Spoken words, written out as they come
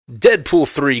Deadpool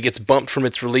 3 gets bumped from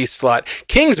its release slot,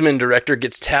 Kingsman Director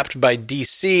gets tapped by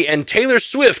DC, and Taylor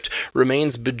Swift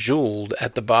remains bejeweled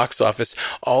at the box office.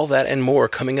 All that and more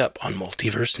coming up on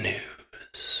Multiverse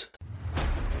News.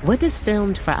 What does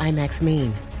filmed for IMAX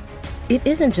mean? It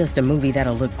isn't just a movie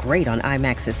that'll look great on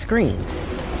IMAX's screens.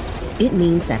 It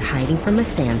means that hiding from a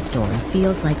sandstorm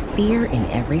feels like fear in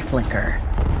every flicker.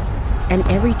 And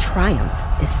every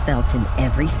triumph is felt in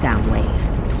every sound wave.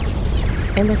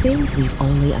 And the things we've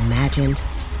only imagined,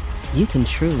 you can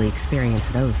truly experience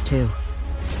those too.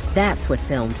 That's what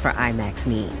filmed for IMAX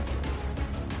means.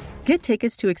 Get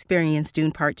tickets to experience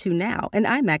Dune Part 2 now and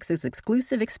IMAX's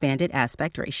exclusive expanded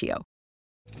aspect ratio.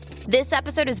 This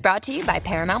episode is brought to you by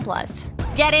Paramount Plus.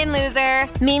 Get in, loser!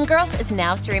 Mean Girls is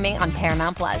now streaming on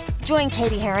Paramount Plus. Join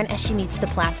Katie Heron as she meets the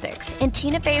plastics in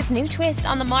Tina Fey's new twist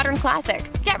on the modern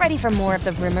classic. Get ready for more of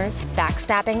the rumors,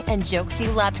 backstabbing, and jokes you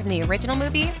loved from the original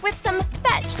movie with some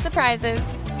fetch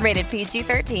surprises. Rated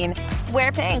PG-13.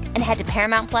 Wear pink and head to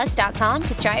ParamountPlus.com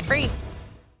to try it free.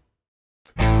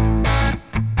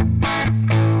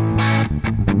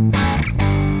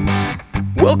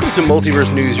 Welcome to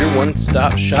Multiverse News, your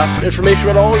one-stop shop for information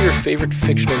about all your favorite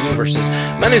fictional universes.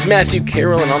 My name is Matthew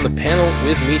Carroll, and on the panel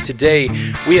with me today,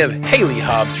 we have Haley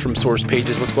Hobbs from Source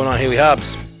Pages. What's going on, Haley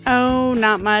Hobbs? Oh,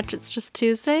 not much. It's just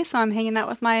Tuesday, so I'm hanging out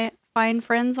with my fine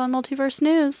friends on Multiverse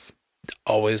News.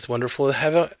 Always wonderful to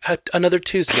have another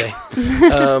Tuesday.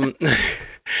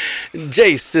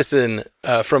 Jay Sisson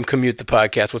from Commute the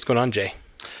Podcast. What's going on, Jay?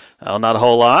 Well, not a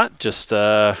whole lot. Just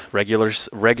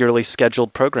regularly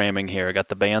scheduled programming here. I got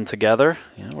the band together.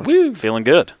 We're feeling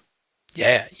good.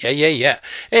 Yeah.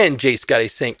 And Jay Scotty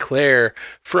St. Clair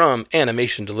from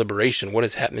Animation Deliberation. What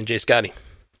is happening, Jay Scotty?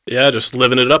 Yeah, just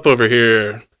living it up over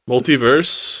here.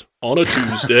 Multiverse on a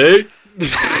Tuesday.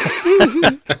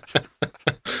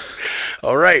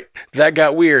 All right, that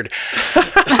got weird.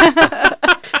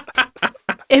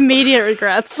 Immediate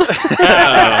regrets.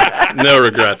 No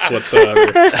regrets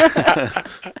whatsoever.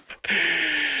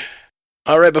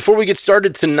 All right, before we get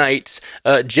started tonight,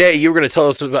 Jay, you were going to tell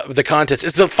us about the contest.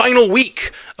 It's the final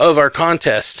week of our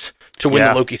contest to win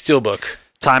the Loki Steelbook.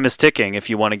 Time is ticking if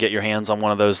you want to get your hands on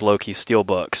one of those Loki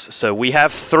Steelbooks. So we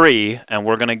have 3, and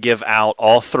we're going to give out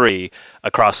all 3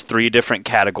 across 3 different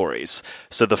categories.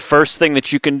 So the first thing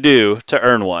that you can do to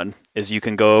earn one is you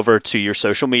can go over to your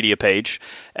social media page,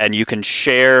 and you can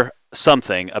share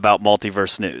something about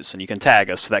Multiverse News, and you can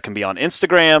tag us. So that can be on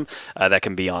Instagram, that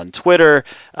can be on Twitter,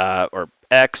 or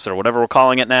X, or whatever we're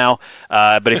calling it now.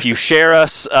 But if you share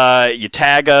us, you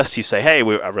tag us, you say, hey,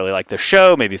 I really like this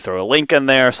show, maybe throw a link in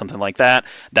there, something like that,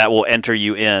 that will enter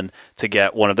you in to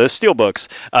get one of those Steelbooks.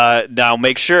 Now,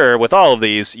 make sure with all of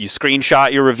these, you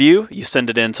screenshot your review, you send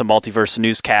it in to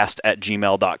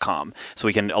multiversenewscast@gmail.com so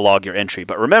we can log your entry.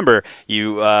 But remember,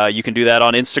 you can do that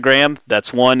on Instagram.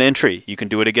 That's one entry. You can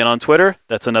do it again on Twitter.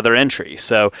 That's another entry.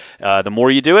 So the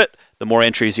more you do it, the more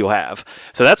entries you'll have.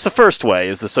 So that's the first way,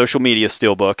 is the social media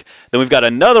Steelbook. Then we've got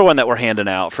another one that we're handing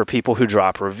out for people who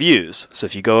drop reviews. So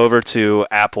if you go over to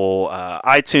Apple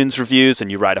iTunes reviews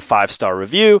and you write a 5-star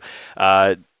review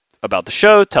about the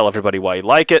show, tell everybody why you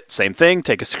like it. Same thing,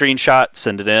 take a screenshot,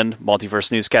 send it in,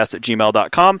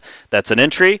 multiversenewscast@gmail.com. That's an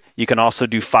entry. You can also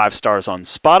do 5 stars on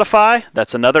Spotify.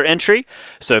 That's another entry.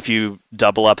 So if you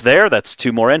double up there, that's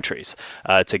 2 more entries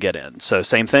to get in. So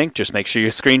same thing, just make sure you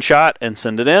screenshot and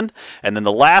send it in. And then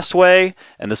the last way,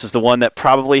 and this is the one that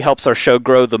probably helps our show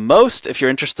grow the most if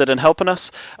you're interested in helping us,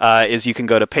 is you can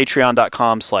go to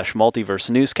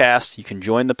patreon.com/multiversenewscast. You can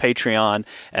join the Patreon,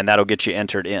 and that'll get you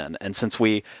entered in. And since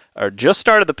we just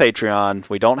started the Patreon,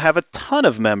 we don't have a ton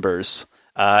of members,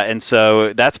 and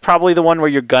so that's probably the one where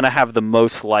you're going to have the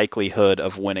most likelihood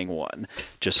of winning one.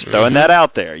 Just throwing that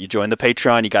out there. You join the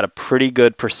Patreon, you got a pretty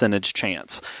good percentage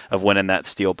chance of winning that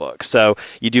Steelbook. So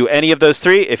you do any of those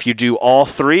 3. If you do all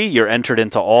 3, you're entered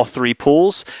into all 3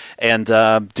 pools, and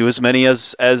do as many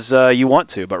as you want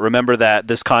to. But remember that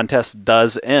this contest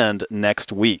does end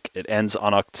next week. It ends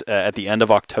on at the end of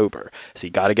October. So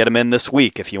you got to get them in this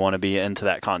week if you want to be into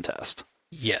that contest.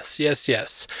 Yes.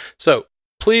 So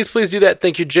please do that.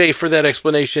 Thank you, Jay, for that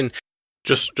explanation.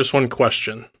 Just one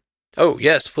question. Oh,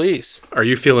 yes, please. Are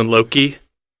you feeling Loki?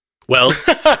 Well,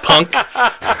 punk,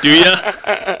 do ya?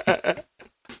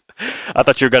 I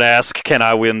thought you were going to ask, can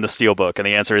I win the Steelbook? And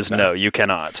the answer is no, you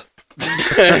cannot.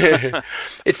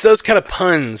 It's those kind of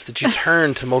puns that you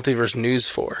turn to Multiverse News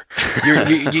for.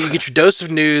 You get your dose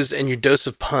of news and your dose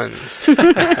of puns. So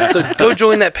go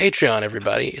join that Patreon,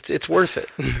 everybody. It's worth it.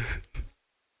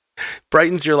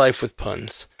 Brightens your life with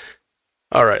puns.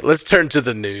 All right, let's turn to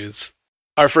the news.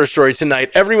 Our first story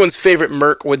tonight, everyone's favorite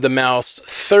Merc with the Mouse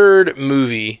 3rd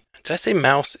movie Did I say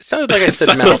mouse? It sounded like I said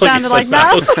sounded mouse. It sounded like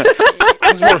mouse.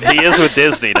 He is with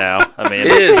Disney now. I mean, It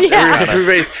is. Yeah.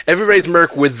 Everybody's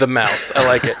Merc with the mouse. I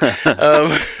like it.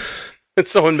 Could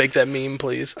someone make that meme,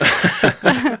 please?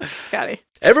 Scotty.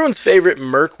 Everyone's favorite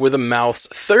Merc with a Mouse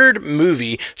third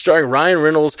movie starring Ryan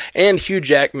Reynolds and Hugh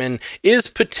Jackman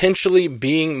is potentially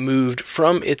being moved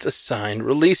from its assigned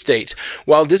release date.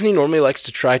 While Disney normally likes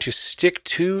to try to stick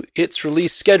to its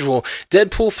release schedule,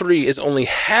 Deadpool 3 is only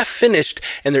half finished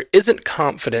and there isn't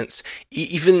confidence,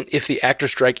 even if the actor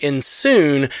strike ends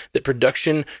soon, that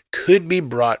production could be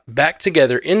brought back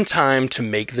together in time to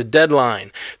make the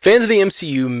deadline. Fans of the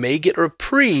MCU may get a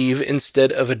reprieve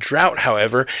instead of a drought,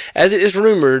 however, as it is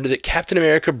rumored that Captain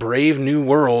America Brave New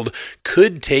World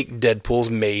could take Deadpool's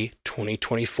May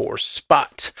 2024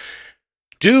 spot.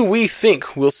 Do we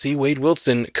think we'll see Wade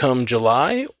Wilson come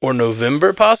July or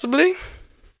November, possibly?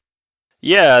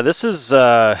 Yeah, this is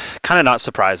kind of not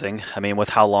surprising. I mean, with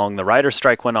how long the writer's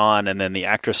strike went on and then the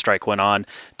actor's strike went on,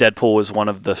 Deadpool was one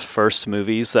of the first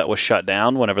movies that was shut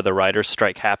down whenever the writer's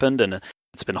strike happened, and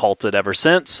it's been halted ever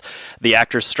since. The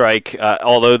actors' strike,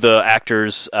 although the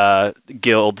Actors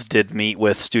Guild did meet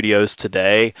with studios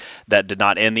today, that did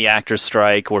not end the actors'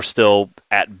 strike. We're still,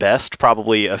 at best,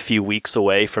 probably a few weeks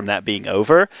away from that being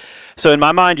over. So in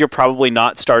my mind, you're probably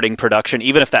not starting production,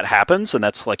 even if that happens, and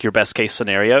that's like your best case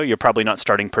scenario. You're probably not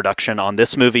starting production on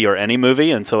this movie or any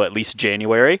movie until at least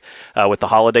January, with the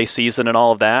holiday season and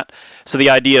all of that. So the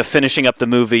idea of finishing up the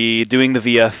movie, doing the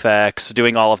VFX,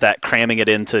 doing all of that, cramming it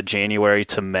into January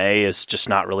to May is just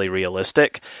not really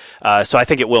realistic. So I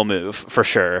think it will move for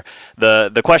sure.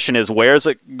 The question is, where is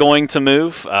it going to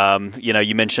move?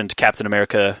 You mentioned Captain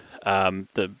America.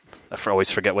 I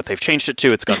always forget what they've changed it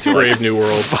to. It's gone through Brave New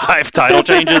World. 5 title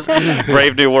changes.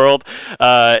 Brave New World.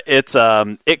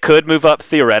 It could move up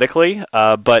theoretically,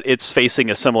 but it's facing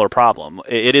a similar problem.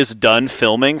 It is done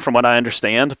filming, from what I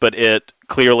understand, but it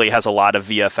clearly has a lot of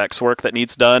VFX work that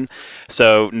needs done.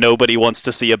 So nobody wants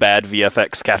to see a bad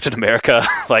VFX Captain America.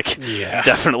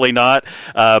 Definitely not.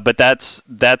 But that's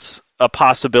a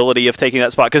possibility of taking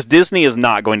that spot, because Disney is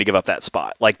not going to give up that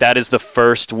spot. Like, that is the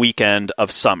first weekend of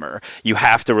summer. You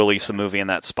have to release a movie in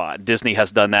that spot. Disney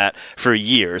has done that for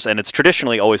years, and it's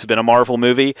traditionally always been a Marvel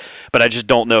movie, but I just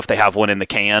don't know if they have one in the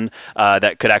can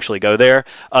that could actually go there.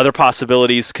 Other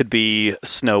possibilities could be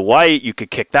Snow White. You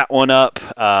could kick that one up.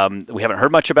 We haven't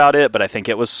heard much about it, but I think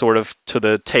it was sort of to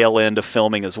the tail end of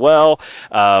filming as well.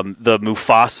 The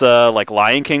Mufasa,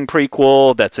 Lion King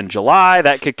prequel, that's in July.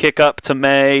 That could kick up to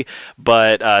May.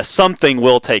 But something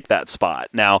will take that spot.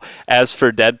 Now, as for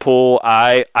Deadpool,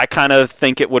 I kind of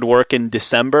think it would work in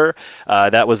December.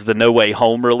 That was the No Way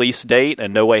Home release date,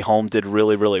 and No Way Home did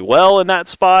really, really well in that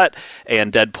spot.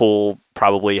 And Deadpool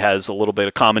probably has a little bit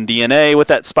of common DNA with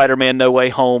that Spider-Man No Way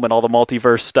Home and all the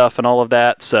multiverse stuff and all of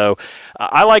that. So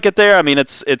I like it there. I mean,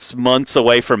 it's months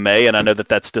away from May, and I know that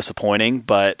that's disappointing,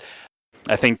 but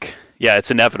I think... yeah,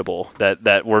 it's inevitable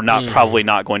that we're probably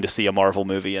not going to see a Marvel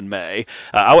movie in May.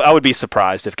 I would be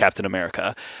surprised if Captain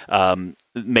America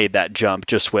made that jump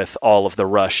just with all of the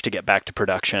rush to get back to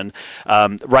production.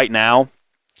 Right now,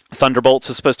 Thunderbolts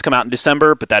is supposed to come out in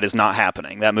December, but that is not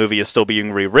happening. That movie is still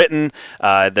being rewritten.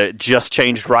 That just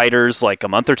changed writers like a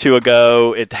month or two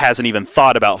ago. It hasn't even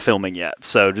thought about filming yet.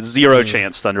 So zero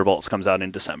chance Thunderbolts comes out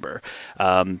in December.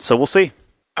 So we'll see.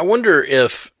 I wonder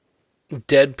if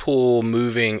Deadpool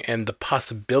moving and the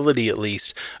possibility, at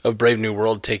least, of Brave New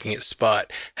World taking its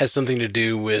spot has something to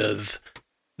do with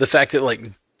the fact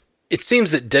that, it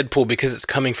seems that Deadpool, because it's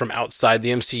coming from outside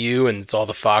the MCU and it's all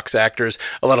the Fox actors,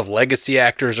 a lot of legacy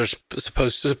actors are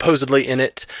supposedly in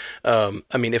it.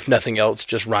 I mean, if nothing else,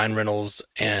 just Ryan Reynolds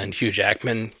and Hugh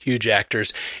Jackman, huge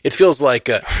actors. It feels like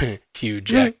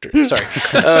huge actor. Sorry.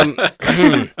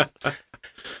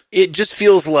 It just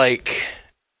feels like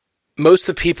most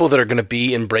of the people that are going to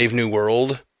be in Brave New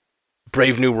World's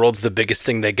the biggest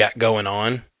thing they got going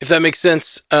on, if that makes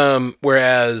sense.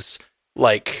 Whereas,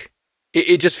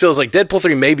 it just feels like Deadpool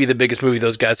 3 may be the biggest movie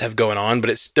those guys have going on,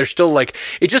 but they're still it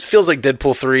just feels like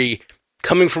Deadpool 3,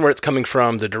 coming from where it's coming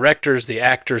from, the directors, the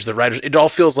actors, the writers, it all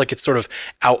feels like it's sort of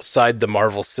outside the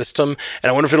Marvel system. And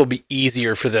I wonder if it'll be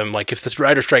easier for them, if this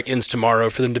writer strike ends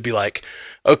tomorrow, for them to be like,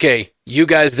 okay, you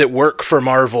guys that work for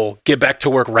Marvel, get back to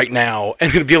work right now.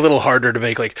 And it'd be a little harder to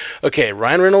make okay,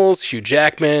 Ryan Reynolds, Hugh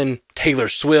Jackman, Taylor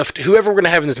Swift, whoever we're going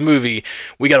to have in this movie,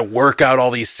 we got to work out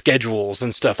all these schedules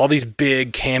and stuff, all these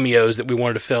big cameos that we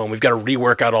wanted to film. We've got to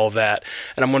rework out all of that.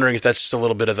 And I'm wondering if that's just a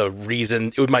little bit of the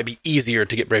reason it might be easier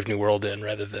to get Brave New World in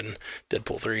rather than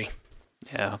Deadpool 3.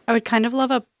 Yeah. I would kind of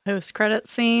love a post-credit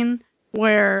scene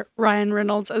where Ryan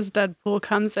Reynolds as Deadpool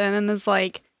comes in and is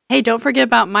like, hey, don't forget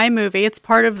about my movie. It's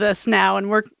part of this now,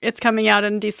 and it's coming out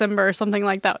in December or something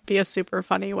like that would be a super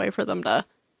funny way for them to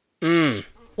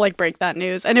break that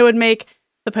news. And it would make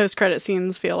the post-credit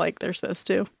scenes feel like they're supposed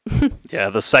to. Yeah,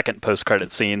 the second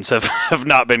post-credit scenes have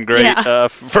not been great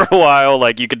for a while.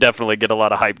 Like, you could definitely get a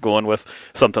lot of hype going with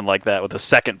something like that, with a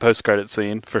second post-credit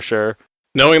scene, for sure.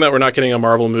 Knowing that we're not getting a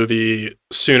Marvel movie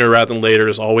sooner rather than later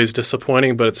is always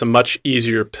disappointing, but it's a much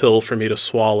easier pill for me to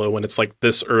swallow when it's like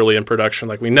this early in production.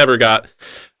 Like, we never got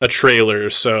a trailer,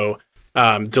 so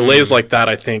delays like that,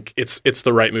 I think it's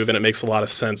the right move, and it makes a lot of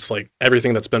sense. Like,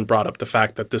 everything that's been brought up, the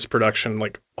fact that this production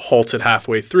like halted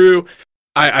halfway through,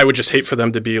 I would just hate for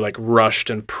them to be like rushed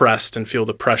and pressed and feel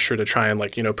the pressure to try and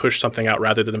like, push something out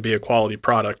rather than be a quality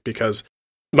product, because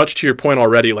much to your point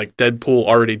already, like Deadpool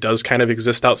already does kind of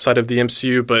exist outside of the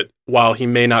MCU, but while he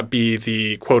may not be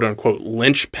the quote unquote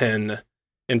linchpin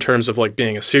in terms of like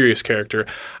being a serious character,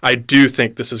 I do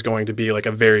think this is going to be like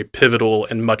a very pivotal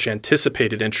and much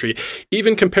anticipated entry,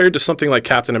 even compared to something like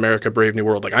Captain America Brave New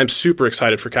World. Like, I'm super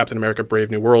excited for Captain America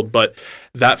Brave New World, but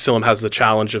that film has the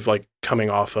challenge of like coming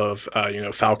off of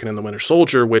Falcon and the Winter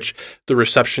Soldier, which the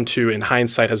reception to in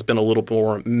hindsight has been a little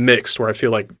more mixed, where I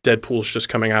feel like Deadpool's just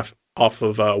coming off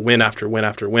of win after win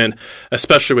after win,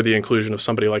 especially with the inclusion of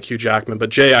somebody like Hugh Jackman. But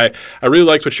Jay, I really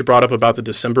liked what you brought up about the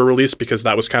December release, because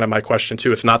that was kind of my question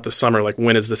too. If not the summer, like,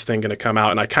 when is this thing going to come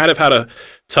out? And I kind of had a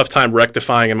tough time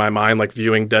rectifying in my mind, like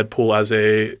viewing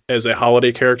Deadpool as a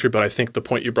holiday character. But I think the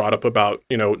point you brought up about,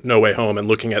 No Way Home and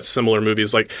looking at similar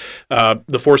movies like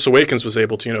The Force Awakens was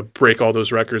able to, break all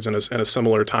those records in a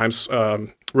similar times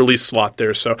release slot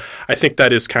there. So I think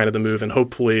that is kind of the move, and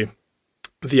hopefully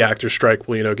the actors' strike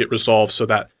will, get resolved so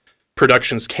that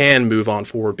productions can move on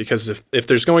forward. Because if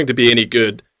there's going to be any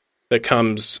good that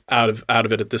comes out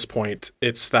of it at this point,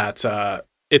 it's that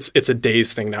it's a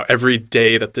days thing now. Every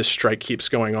day that this strike keeps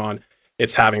going on,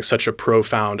 it's having such a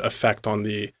profound effect on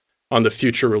the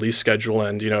future release schedule.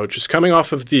 And just coming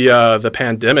off of the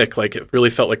pandemic, like, it really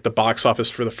felt like the box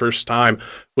office for the first time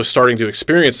was starting to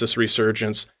experience this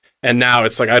resurgence. And now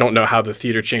it's like, I don't know how the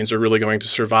theater chains are really going to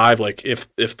survive. Like,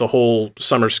 if the whole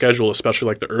summer schedule, especially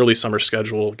like the early summer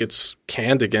schedule, gets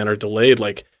canned again or delayed,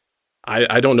 like,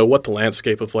 I don't know what the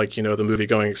landscape of like, the movie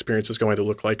going experience is going to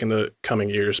look like in the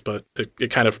coming years, but it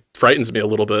kind of frightens me a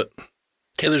little bit.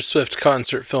 Taylor Swift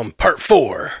concert film Part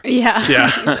 4. Yeah.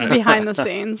 Yeah. Behind the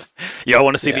scenes. Y'all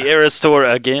want to see the Eras Tour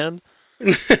again?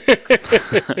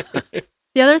 The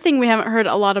other thing we haven't heard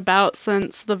a lot about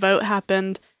since the vote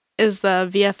happened is the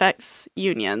VFX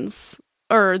unions,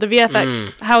 or the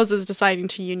VFX houses deciding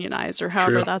to unionize, or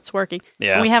however that's working.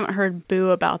 Yeah. And we haven't heard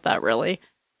boo about that, really.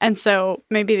 And so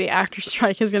maybe the actor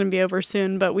strike is going to be over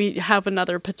soon, but we have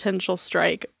another potential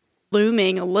strike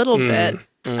looming a little bit,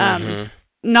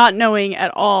 not knowing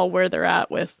at all where they're at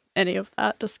with any of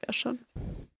that discussion.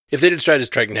 If they did try to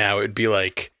strike now, it would be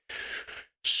like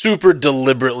super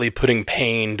deliberately putting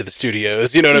pain to the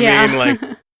studios. You know what I mean? Like,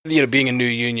 being a new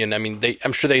union, I mean,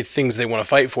 I'm sure they have things they want to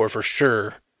fight for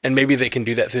sure. And maybe they can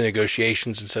do that through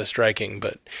negotiations instead of striking.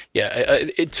 But yeah,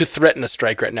 to threaten a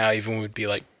strike right now even would be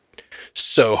like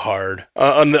so hard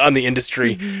on the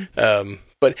industry.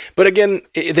 But again,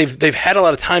 they've had a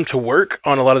lot of time to work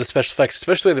on a lot of the special effects,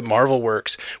 especially the Marvel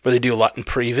works where they do a lot in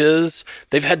previs.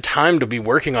 They've had time to be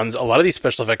working on a lot of these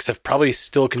special effects. Have probably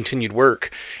still continued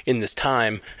work in this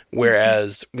time.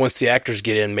 Whereas once the actors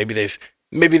get in, maybe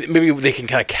they can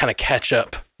kind of catch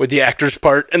up with the actors'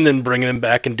 part and then bring them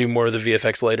back and do more of the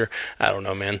VFX later. I don't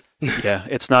know, man. Yeah,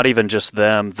 it's not even just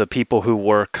them. The people who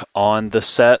work on the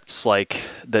sets, like,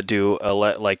 that do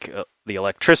the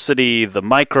electricity, the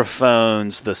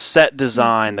microphones, the set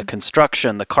design, the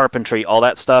construction, the carpentry, all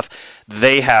that stuff,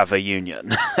 they have a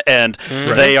union. And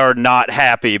they are not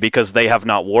happy because they have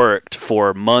not worked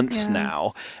for months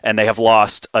now, and they have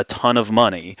lost a ton of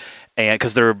money. And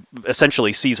because they're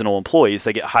essentially seasonal employees,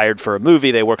 they get hired for a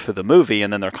movie, they work through the movie,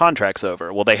 and then their contract's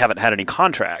over. Well, they haven't had any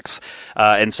contracts.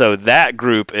 And so that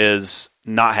group is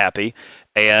not happy,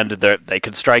 and they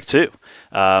could strike too.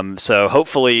 So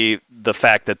hopefully the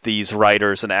fact that these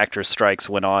writers and actors strikes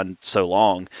went on so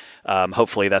long,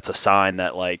 hopefully that's a sign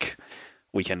that, like,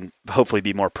 we can hopefully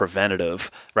be more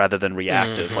preventative rather than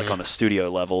reactive, like on a studio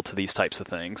level, to these types of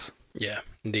things. Yeah,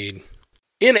 indeed.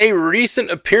 In a recent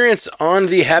appearance on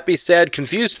the Happy, Sad,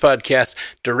 Confused podcast,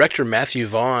 director Matthew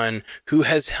Vaughn, who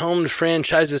has helmed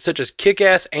franchises such as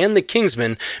Kick-Ass and The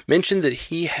Kingsmen, mentioned that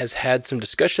he has had some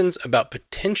discussions about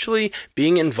potentially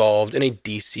being involved in a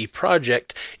DC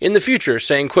project in the future,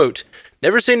 saying, quote,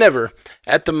 "Never say never.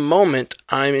 At the moment,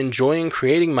 I'm enjoying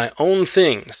creating my own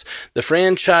things. The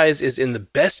franchise is in the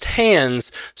best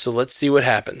hands, so let's see what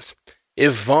happens."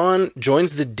 If Vaughn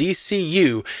joins the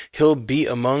DCU, he'll be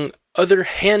among other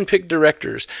hand-picked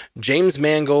directors, James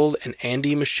Mangold and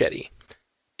Andy Muschietti.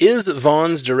 Is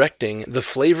Vaughn's directing the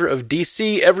flavor of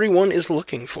DC everyone is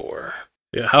looking for?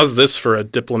 Yeah, how's this for a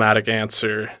diplomatic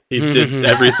answer? He did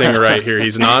everything right here.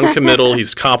 He's non-committal.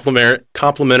 He's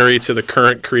complimentary to the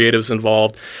current creatives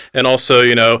involved, and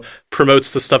also,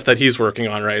 promotes the stuff that he's working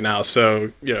on right now.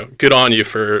 So, good on you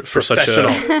for such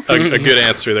a good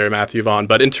answer there, Matthew Vaughn.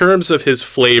 But in terms of his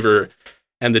flavor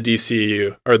and the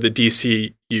DCU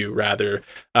rather,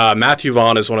 Matthew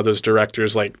Vaughn is one of those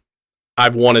directors. Like,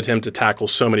 I've wanted him to tackle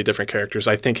so many different characters.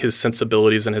 I think his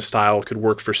sensibilities and his style could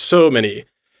work for so many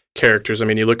characters. I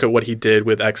mean, you look at what he did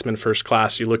with X-Men First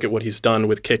Class, you look at what he's done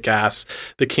with Kick-Ass,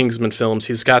 the Kingsman films.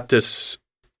 He's got this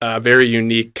very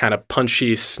unique, kind of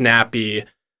punchy, snappy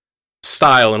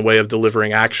style and way of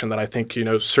delivering action that I think,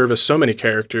 service so many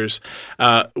characters.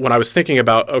 When I was thinking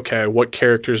about, okay, what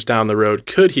characters down the road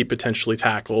could he potentially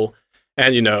tackle?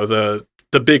 And, the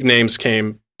big names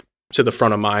came to the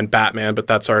front of mind, Batman, but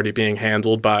that's already being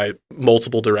handled by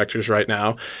multiple directors right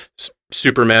now.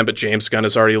 Superman, but James Gunn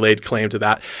has already laid claim to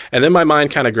that. And then my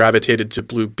mind kind of gravitated to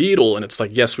Blue Beetle, and it's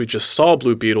like, yes, we just saw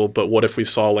Blue Beetle, but what if we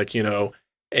saw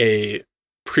a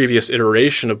previous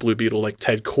iteration of Blue Beetle, like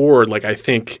Ted Kord? Like, I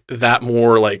think that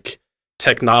more like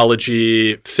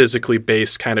technology, physically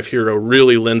based kind of hero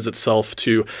really lends itself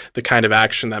to the kind of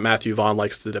action that Matthew Vaughn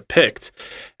likes to depict.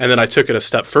 And then I took it a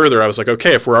step further. I was like,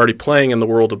 okay, if we're already playing in the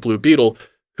world of Blue Beetle,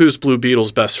 who's Blue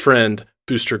Beetle's best friend?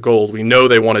 Booster Gold. We know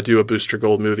they want to do a Booster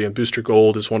Gold movie, and Booster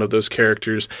Gold is one of those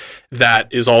characters that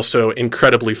is also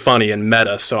incredibly funny and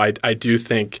meta. So I do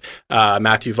think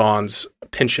Matthew Vaughn's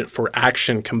penchant for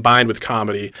action combined with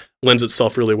comedy lends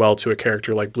itself really well to a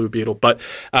character like Blue Beetle. But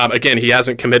again, he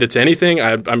hasn't committed to anything.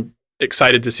 I'm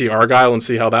excited to see Argyle and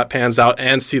see how that pans out,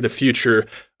 and see the future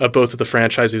of both of the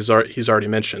franchises he's already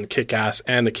mentioned, Kick-Ass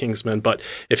and the Kingsmen. But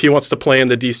if he wants to play in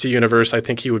the DC universe, I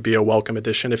think he would be a welcome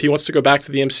addition. If he wants to go back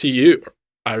to the MCU,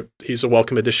 he's a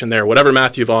welcome addition there. Whatever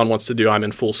Matthew Vaughn wants to do, I'm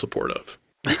in full support of.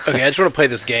 Okay, I just want to play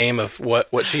this game of what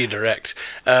should he direct.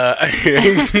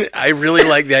 I really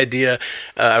like the idea.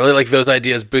 I really like those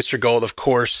ideas. Booster Gold, of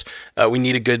course. We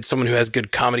need someone who has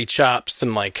good comedy chops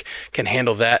and can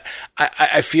handle that.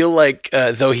 I feel like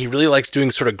though he really likes doing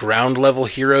sort of ground level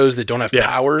heroes that don't have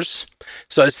powers.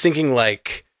 So I was thinking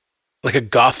like a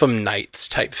Gotham Knights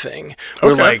type thing,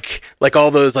 where like all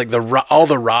those all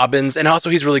the Robins, and also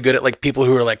he's really good at people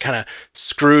who are kind of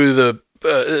screw the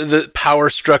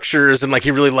power structures, and he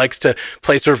really likes to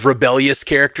play sort of rebellious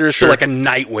characters. Sure. So like a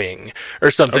Nightwing or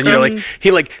something. Okay. He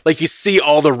you see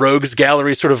all the rogues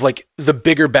gallery, sort of the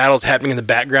bigger battles happening in the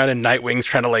background, and Nightwing's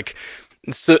trying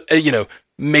to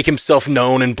make himself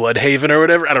known in Bloodhaven or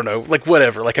whatever. I don't know,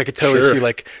 whatever. I could totally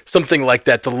see something like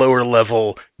that. The lower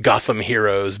level Gotham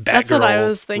heroes, Batgirl, that's what I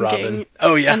was thinking. Robin.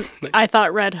 Oh yeah, and I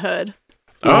thought Red Hood.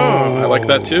 Oh, I like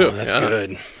that too. That's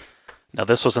good. Now,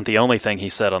 this wasn't the only thing he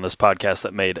said on this podcast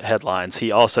that made headlines.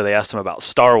 They asked him about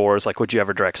Star Wars, would you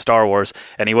ever direct Star Wars?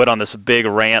 And he went on this big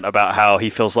rant about how he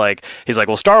feels well,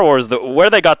 Star Wars, where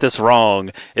they got this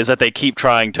wrong is that they keep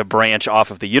trying to branch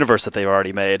off of the universe that they've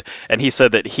already made. And he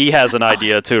said that he has an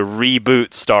idea to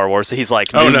reboot Star Wars. So he's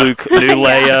like, Luke, new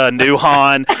Leia, new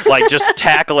Han, just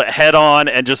tackle it head on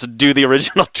and just do the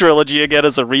original trilogy again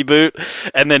as a reboot.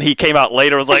 And then he came out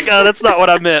later and was like, oh, that's not what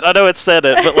I meant. I know it said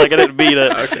it, but I didn't mean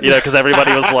it, okay. Because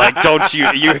everybody was like, don't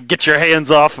you get your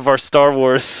hands off of our Star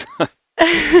Wars.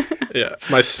 Yeah,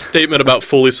 my statement about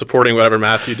fully supporting whatever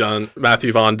Matthew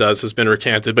Vaughn does has been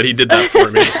recanted, but he did that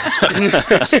for me.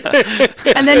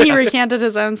 And then he recanted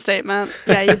his own statement.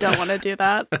 Yeah, you don't want to do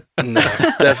that. No,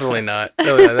 definitely not.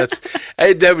 Oh yeah,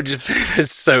 that would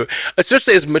just so,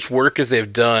 especially as much work as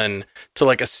they've done to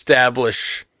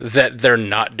establish that they're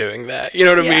not doing that. You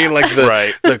know what I mean?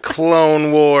 The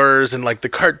Clone Wars and the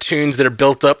cartoons that are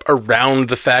built up around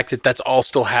the fact that that's all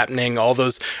still happening. All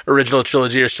those original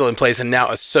trilogy are still in place, and now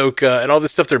Ahsoka and all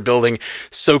this stuff they're building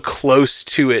so close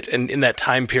to it, and in that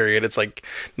time period, it's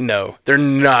no, they're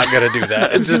not gonna do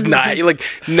that. It's just not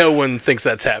no one thinks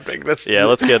that's happening. Let's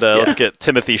get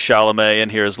Timothy Chalamet in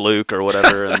here as Luke or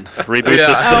whatever and reboot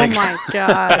this thing. Oh my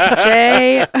god,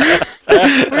 Jay!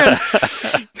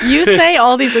 You say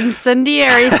all these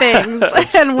incendiary things,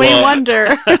 and we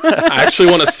wonder. I actually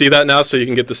want to see that now, so you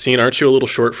can get the scene. Aren't you a little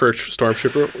short for a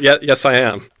stormtrooper? Yeah, yes, I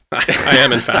am. I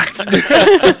am, in fact.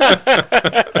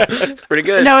 It's pretty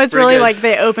good. No, it's really good.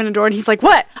 They open a door and he's like,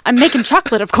 "What? I'm making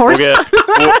chocolate, of course." We'll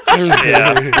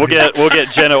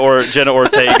get Jenna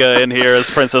Ortega in here as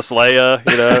Princess Leia.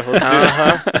 Let's do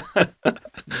that.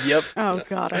 Yep. Oh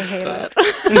God, I hate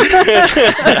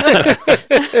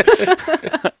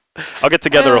it. I'll get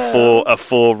together a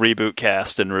full reboot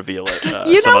cast and reveal it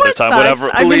you some know other what time. sucks? Whatever.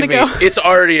 Believe me, it's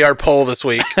already our poll this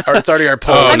week. Or it's already our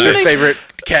poll. Oh, Your nice. favorite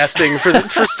casting for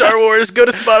Star Wars. Go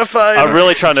to Spotify. I'm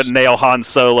really trying to nail Han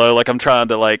Solo. Like I'm trying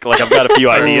to like I've got a few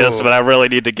ideas, but I really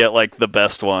need to get like the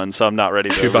best one. So I'm not ready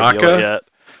to reveal Chewbacca? it yet.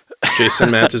 Jason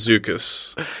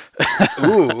Mantzoukas.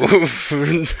 Ooh.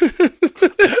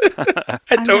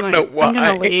 I don't know why. I'm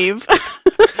gonna leave.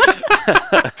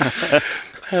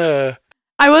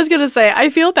 I was gonna say, I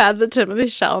feel bad that Timothée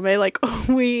Chalamet, like,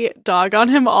 we dog on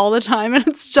him all the time, and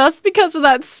it's just because of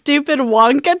that stupid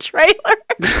Wonka trailer.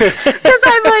 Because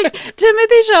I'm like,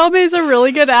 Timothée Chalamet's a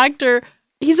really good actor.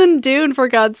 He's in Dune, for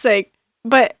God's sake.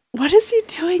 But what is he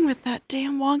doing with that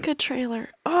damn Wonka trailer?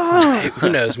 Oh, Who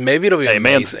knows? Maybe it'll be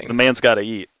amazing. The man's got to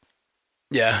eat.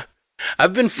 Yeah.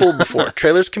 I've been fooled before.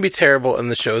 Trailers can be terrible,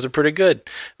 and the shows are pretty good.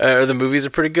 Or the movies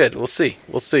are pretty good. We'll see.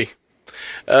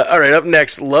 All right, up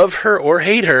next, Love Her or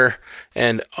Hate Her.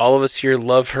 And all of us here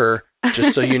love her,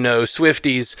 just so you know.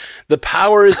 Swifties, the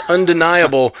power is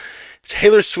undeniable.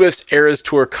 Taylor Swift's Eras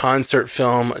Tour concert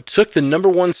film took the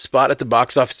 #1 spot at the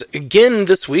box office again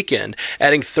this weekend,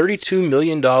 adding $32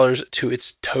 million to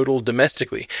its total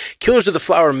domestically. Killers of the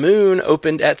Flower Moon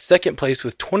opened at second place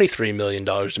with $23 million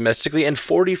domestically and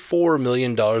 $44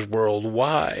 million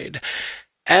worldwide.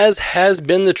 As has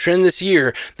been the trend this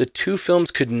year, the two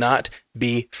films could not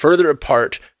be further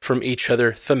apart from each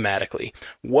other thematically.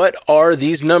 What are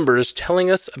these numbers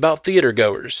telling us about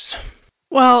theatergoers?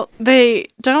 well, they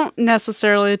don't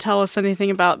necessarily tell us anything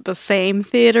about the same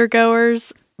theater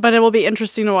goers, but it will be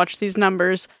interesting to watch these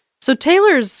numbers. So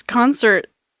Taylor's concert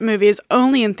movie is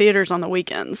only in theaters on the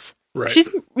weekends. Right. She's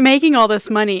making all this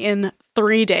money in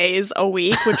 3 days a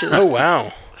week, which is Oh,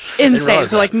 wow. insane.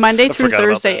 So like Monday through forgot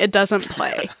about Thursday, that. it doesn't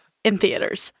play in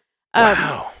theaters.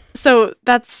 Wow. So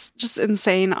that's just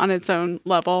insane on its own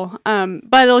level.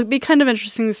 But it'll be kind of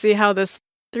interesting to see how this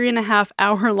 3.5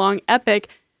 hour long epic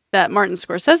that Martin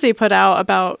Scorsese put out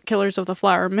about Killers of the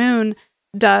Flower Moon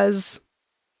does.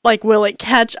 Like, will it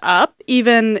catch up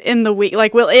even in the week?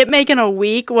 Like, will it make in a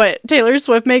week what Taylor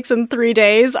Swift makes in 3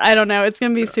 days? I don't know. It's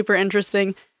going to be super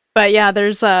interesting. But yeah,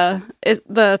 there's the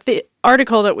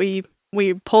article that we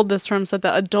pulled this from said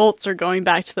that adults are going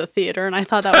back to the theater. And I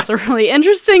thought that was a really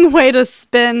interesting way to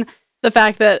spin the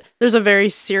fact that there's a very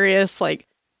serious, like,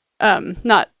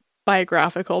 not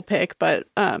biographical pick, but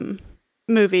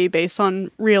movie based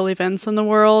on real events in the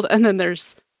world. And then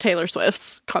there's Taylor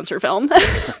Swift's concert film.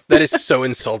 That is so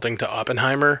insulting to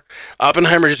Oppenheimer.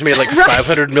 Oppenheimer just made like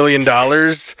 $500 million.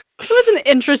 It was an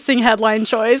interesting headline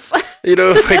choice. You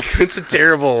know, like, it's a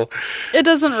terrible. It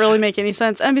doesn't really make any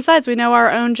sense. And besides, we know our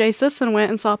own Jay Sisson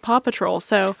went and saw Paw Patrol,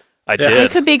 so I they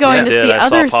did. could be going I to did. see I saw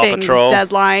other Paw things. Patrol.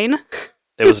 Deadline.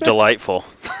 It was delightful.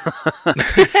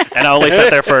 And I only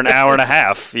sat there for an hour and a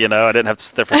half. You know, I didn't have to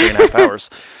sit there for 3.5 hours.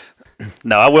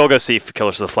 No, I will go see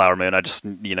Killers of the Flower Moon. I just,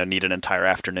 need an entire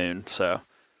afternoon, so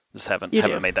just haven't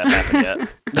made that happen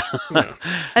yet.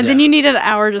 And then you need an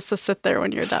hour just to sit there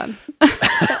when you're done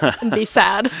and be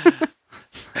sad.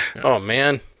 Oh,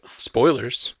 man.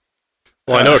 Spoilers.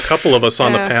 Well, I know a couple of us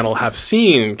on Yeah. the panel have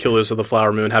seen Killers of the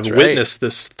Flower Moon, have That's right. witnessed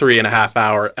this 3.5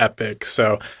 hour epic.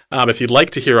 So if you'd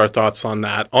like to hear our thoughts on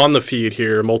that, on the feed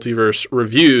here, Multiverse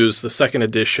Reviews, the second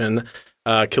edition,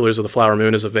 Killers of the Flower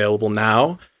Moon is available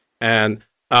now. And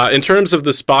in terms of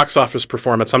this box office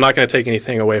performance, I'm not going to take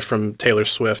anything away from Taylor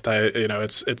Swift.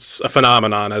 It's a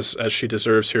phenomenon as she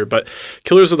deserves here. But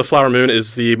Killers of the Flower Moon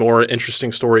is the more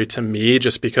interesting story to me,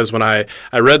 just because when I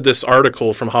read this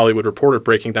article from Hollywood Reporter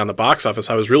breaking down the box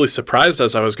office, I was really surprised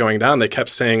as I was going down. They kept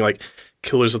saying like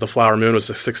Killers of the Flower Moon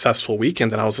was a successful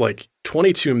weekend, and I was like,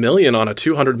 $22 million on a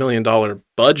 $200 million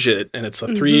budget, and it's a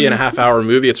 3.5 hour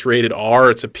movie. It's rated R.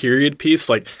 It's a period piece.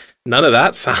 Like, none of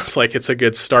that sounds like it's a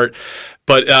good start.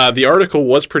 But the article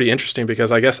was pretty interesting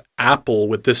because I guess Apple,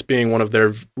 with this being one of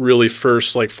their really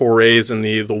first like forays in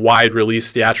the wide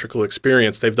release theatrical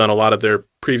experience, they've done a lot of their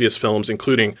previous films,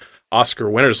 including Oscar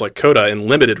winners like Coda, in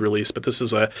limited release, but this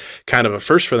is a kind of a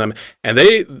first for them. And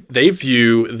they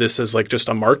view this as like just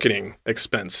a marketing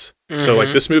expense. So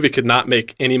like this movie could not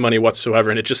make any money whatsoever,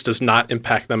 and it just does not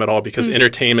impact them at all because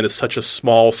entertainment is such a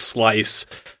small slice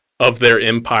of their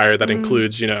empire that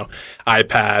includes,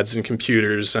 iPads and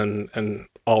computers and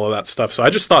all of that stuff. So I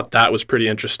just thought that was pretty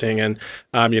interesting. And,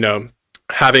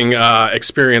 having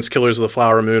experienced Killers of the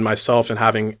Flower Moon myself and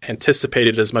having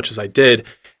anticipated as much as I did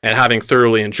and having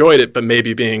thoroughly enjoyed it, but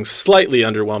maybe being slightly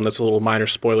underwhelmed, that's a little minor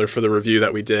spoiler for the review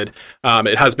that we did.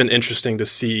 It has been interesting to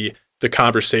see the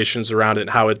conversations around it and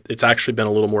how it's actually been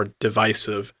a little more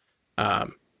divisive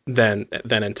than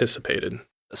anticipated.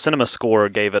 Cinema Score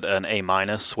gave it an A-,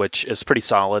 which is pretty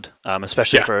solid,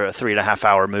 especially for a 3.5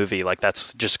 hour movie. Like,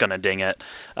 that's just going to ding it.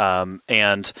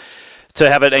 And to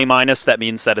have it A-, that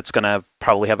means that it's going to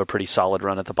probably have a pretty solid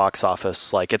run at the box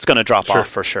office. Like, it's going to drop off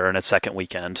for sure in its second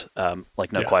weekend,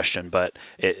 no question, but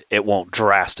it won't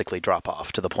drastically drop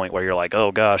off to the point where you're like,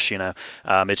 oh gosh,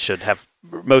 it should have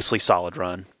mostly solid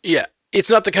run. Yeah. It's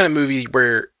not the kind of movie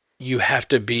where you have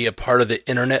to be a part of the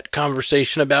internet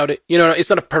conversation about it. It's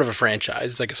not a part of a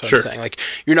franchise, I guess what I'm saying. Like,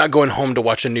 you're not going home to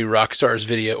watch a new Rockstar's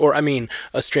video, or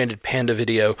a Stranded Panda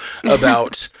video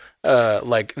about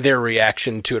like their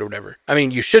reaction to it or whatever.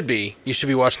 You should be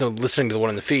watching listening to the one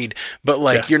in the feed, but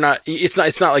like you're not. It's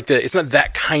not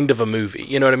that kind of a movie.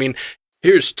 You know what I mean?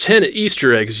 Here's 10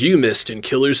 Easter eggs you missed in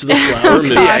Killers of the Flower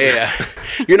Moon. Yeah.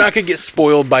 You're not going to get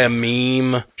spoiled by a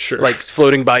meme, like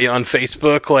floating by you on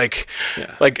Facebook, like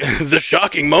the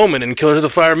shocking moment in Killers of the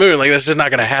Flower Moon. Like, that's just not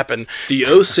going to happen. The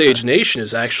Osage Nation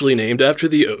is actually named after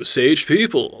the Osage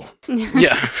people.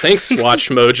 Yeah. Thanks, Watch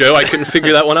Mojo. I couldn't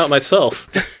figure that one out myself.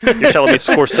 You're telling me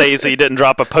Scorsese didn't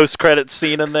drop a post-credit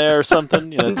scene in there or something?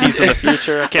 Teasing the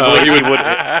future? I can't believe he would.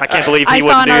 I can't believe he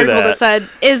wouldn't do that. I saw an article that said,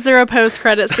 "Is there a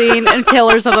post-credit scene in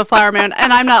Killers of the Flower Moon?"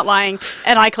 And I'm not lying.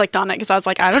 And I clicked on it because I was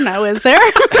like, I don't know, is there?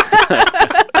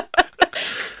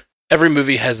 Every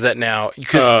movie has that now,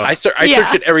 because I search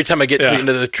it every time I get to the end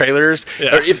of the trailers.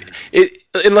 Yeah.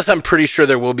 Or unless I'm pretty sure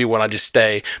there will be one, I just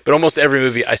stay. But almost every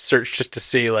movie I search just to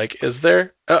see, like, is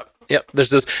there? Oh, yep.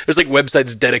 There's like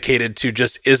websites dedicated to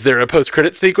just, is there a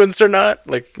post-credit sequence or not?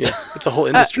 Like, yeah, it's a whole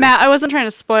industry. Matt, I wasn't trying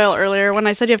to spoil earlier. When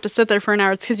I said you have to sit there for an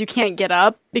hour, it's because you can't get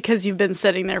up because you've been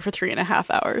sitting there for 3.5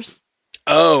 hours.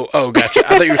 Oh, gotcha.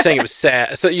 I thought you were saying it was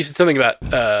sad. So you said something about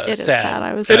sad. It is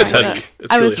sad. It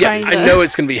is heavy. I know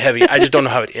it's going to be heavy. I just don't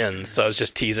know how it ends. So I was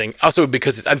just teasing. Also,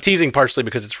 because I'm teasing partially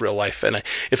because it's real life, and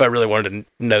if I really wanted to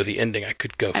know the ending, I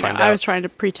could go find out. I was trying to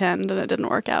pretend, and it didn't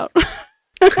work out.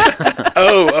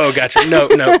 Oh, gotcha. No.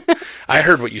 I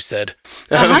heard what you said.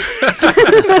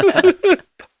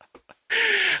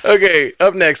 Okay,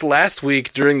 up next, last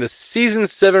week during the season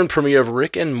 7 premiere of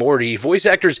Rick and Morty, voice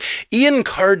actors Ian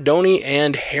Cardoni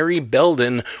and Harry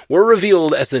Belden were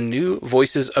revealed as the new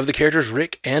voices of the characters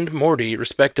Rick and Morty,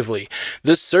 respectively.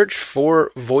 The search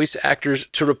for voice actors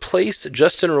to replace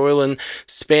Justin Roiland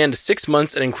spanned 6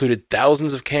 months and included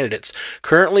thousands of candidates.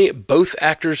 Currently, both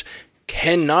actors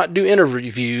cannot do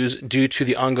interviews due to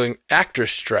the ongoing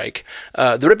actors' strike.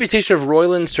 The reputation of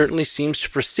Roiland certainly seems to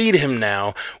precede him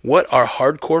now. What are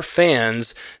hardcore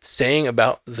fans saying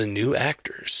about the new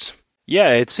actors?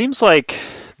 Yeah, it seems like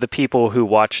the people who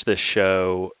watch this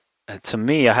show, to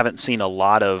me, I haven't seen a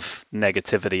lot of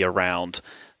negativity around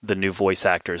the new voice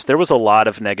actors. There was a lot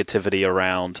of negativity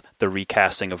around the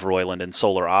recasting of Roiland in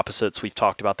Solar Opposites. We've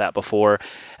talked about that before.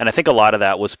 And I think a lot of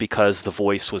that was because the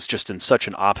voice was just in such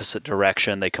an opposite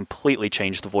direction. They completely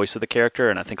changed the voice of the character,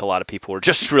 and I think a lot of people were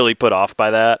just really put off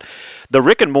by that. The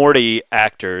Rick and Morty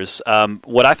actors,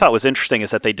 what I thought was interesting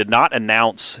is that they did not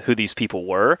announce who these people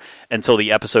were until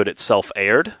the episode itself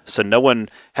aired. So no one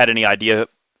had any idea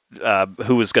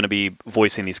who was going to be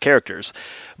voicing these characters.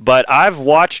 But I've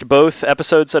watched both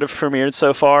episodes that have premiered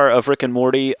so far of Rick and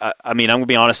Morty. I'm going to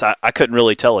be honest, I couldn't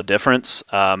really tell a difference.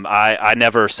 I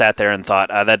never sat there and thought,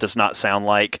 that does not sound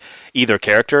like either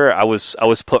character. I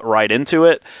was put right into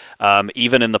it,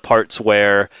 even in the parts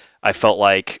where I felt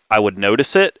like I would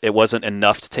notice it. It wasn't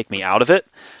enough to take me out of it.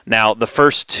 Now, the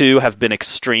first two have been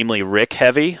extremely Rick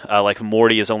heavy. Like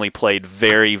Morty has only played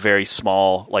very, very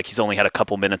small. Like he's only had a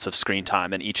couple minutes of screen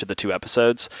time in each of the 2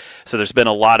 episodes. So there's been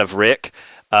a lot of Rick.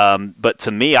 But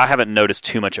to me, I haven't noticed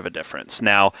too much of a difference.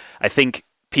 Now, I think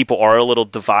people are a little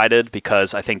divided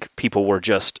because I think people were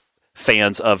just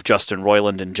fans of Justin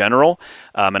Roiland in general.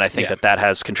 And I think that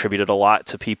has contributed a lot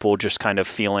to people just kind of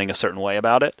feeling a certain way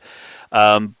about it.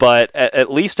 But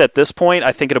at least at this point,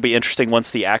 I think it'll be interesting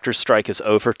once the actors' strike is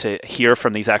over to hear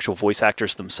from these actual voice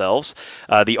actors themselves.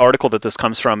 The article that this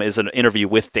comes from is an interview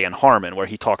with Dan Harmon, where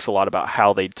he talks a lot about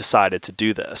how they decided to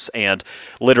do this and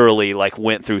literally like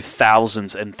went through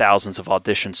thousands and thousands of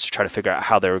auditions to try to figure out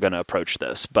how they were going to approach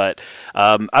this. But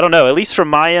I don't know. At least from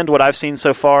my end, what I've seen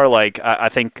so far, like I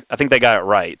think they got it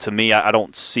right. To me, I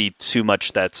don't see too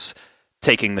much that's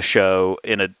taking the show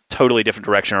in a totally different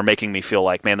direction or making me feel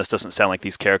like, man, this doesn't sound like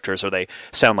these characters, or they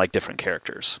sound like different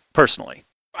characters, personally.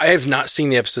 I have not seen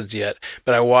the episodes yet,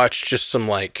 but I watched just some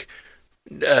like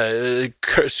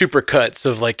super cuts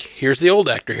of like, here's the old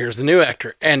actor, here's the new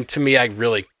actor, and to me, I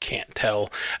really can't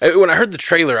tell. When I heard the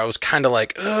trailer, I was kind of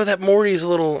like, oh, that Morty's a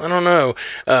little, I don't know,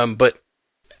 but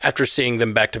after seeing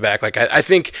them back to back, like I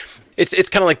think It's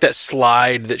kind of like that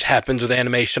slide that happens with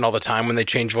animation all the time when they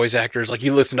change voice actors. Like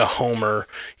you listen to Homer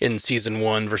in season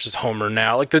 1 versus Homer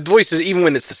now. Like the voices, even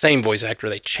when it's the same voice actor,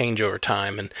 they change over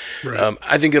time. And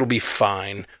I think it'll be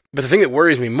fine. But the thing that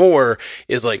worries me more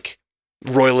is like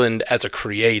Roiland as a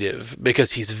creative,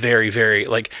 because he's very, very,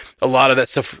 like, a lot of that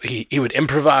stuff, he would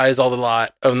improvise a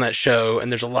lot on that show,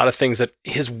 and there's a lot of things that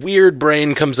his weird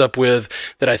brain comes up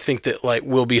with that I think that, like,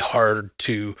 will be hard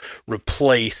to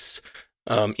replace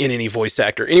in any voice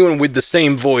actor. Anyone with the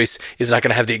same voice is not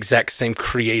going to have the exact same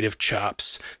creative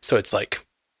chops, so it's like,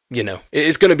 you know,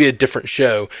 it's going to be a different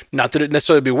show. Not that it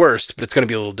necessarily be worse, but it's going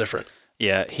to be a little different.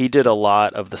 Yeah, he did a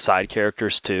lot of the side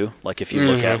characters too. Like if you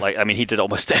look at, like, I mean, he did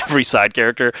almost every side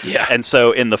character. Yeah. And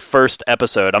so in the first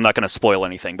episode, I'm not going to spoil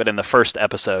anything, but in the first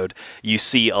episode, you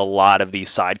see a lot of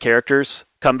these side characters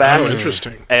come back. Oh,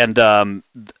 interesting. And I'm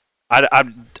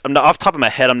not, off the top of my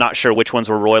head, I'm not sure which ones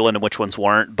were Roiland and which ones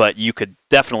weren't, but you could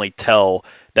definitely tell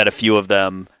that a few of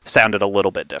them sounded a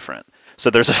little bit different. So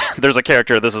there's a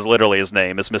character, this is literally his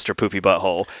name, is Mr. Poopy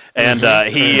Butthole, and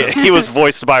he was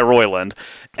voiced by Roiland,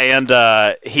 and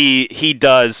he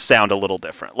does sound a little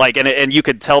different. Like, and you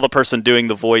could tell the person doing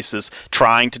the voice is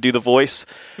trying to do the voice,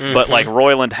 but like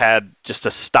Roiland had just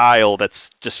a style that's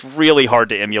just really hard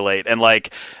to emulate, and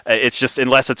like it's just,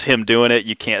 unless it's him doing it,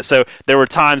 you can't. So there were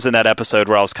times in that episode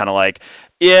where I was kind of like,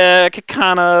 yeah, I could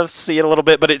kind of see it a little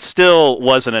bit, but it still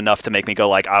wasn't enough to make me go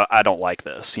like, I don't like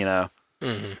this, you know?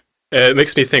 Mm-hmm. It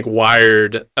makes me think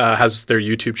Wired has their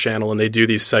YouTube channel, and they do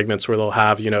these segments where they'll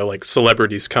have, you know, like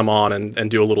celebrities come on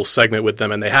and do a little segment with them.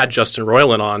 And they had Justin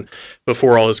Roiland on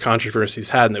before all his controversies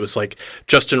had, and it was like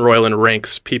Justin Roiland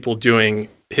ranks people doing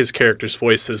his character's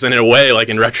voices. And in a way, like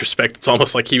in retrospect, it's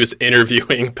almost like he was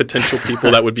interviewing potential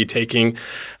people that would be taking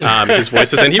his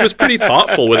voices. And he was pretty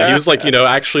thoughtful with it. He was like, you know,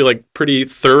 actually like pretty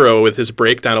thorough with his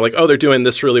breakdown of like, oh, they're doing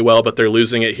this really well, but they're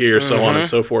losing it here, so on and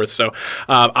so forth. So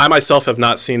I myself have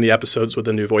not seen the episodes with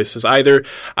the new voices either.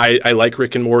 I like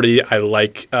Rick and Morty. I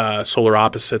like Solar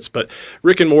Opposites, but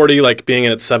Rick and Morty, like being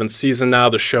in its 7th season now,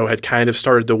 the show had kind of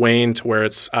started to wane to where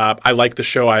it's, I like the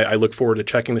show. I look forward to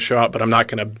checking the show out, but I'm not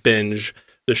going to binge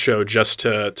the show just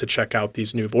to check out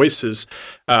these new voices.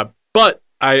 But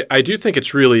I do think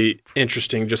it's really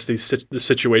interesting, just the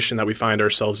situation that we find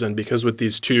ourselves in, because with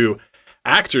these two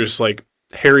actors like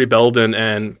Harry Belden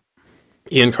and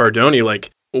Ian Cardoni,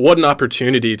 like what an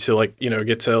opportunity to like, you know,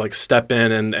 get to like step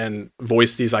in and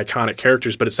voice these iconic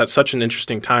characters. But it's at such an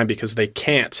interesting time because they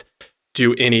can't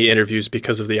do any interviews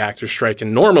because of the actor strike.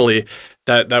 And normally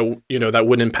that you know, that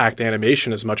wouldn't impact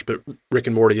animation as much, but Rick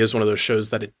and Morty is one of those shows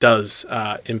that it does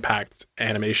impact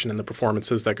animation and the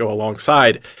performances that go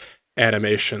alongside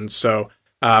animation. So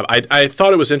I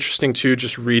thought it was interesting too,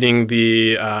 just reading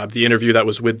the interview that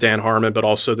was with Dan Harmon, but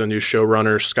also the new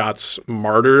showrunner Scott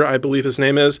Marder, I believe his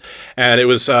name is, and it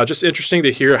was just interesting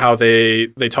to hear how they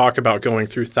talk about going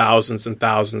through thousands and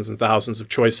thousands and thousands of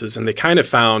choices, and they kind of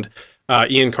found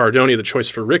Ian Cardoni, the choice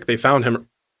for Rick. They found him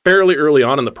fairly early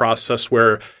on in the process,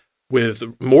 where with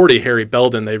Morty, Harry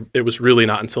Belden, it was really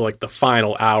not until like the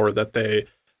final hour that they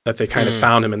kind of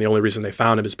found him, and the only reason they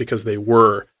found him is because they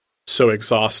were so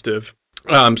exhaustive.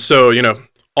 So, you know,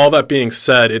 all that being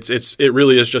said, it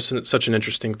really is just such an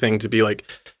interesting thing to be like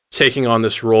taking on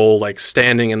this role, like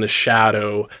standing in the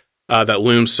shadow that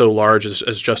looms so large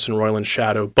as Justin Roiland's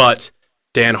shadow, but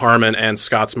Dan Harmon and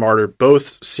Scott Marder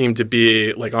both seem to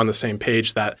be like on the same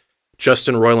page that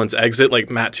Justin Roiland's exit, like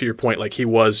Matt, to your point, like he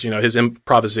was, you know, his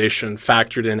improvisation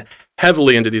factored in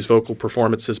heavily into these vocal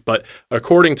performances. But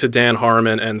according to Dan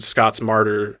Harmon and Scott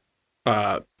Marder,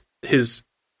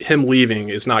 him leaving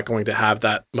is not going to have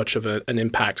that much of an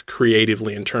impact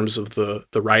creatively in terms of the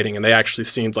writing. And they actually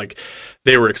seemed like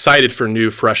they were excited for new,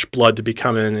 fresh blood to be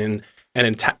coming in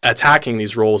and attacking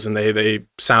these roles, and they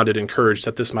sounded encouraged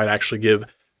that this might actually give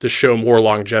the show more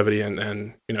longevity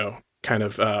and you know, kind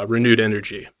of renewed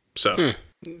energy. So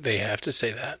they have to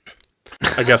say that.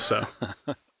 I guess so.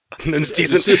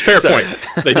 It's a fair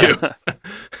point. They do.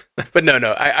 But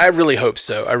no, I really hope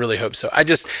so. I really hope so. I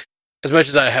just, as much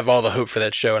as I have all the hope for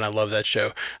that show and I love that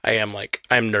show,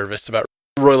 I'm nervous about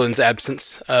Roiland's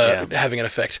absence having an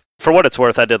effect. For what it's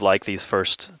worth, I did like these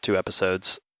first 2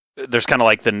 episodes. There's kind of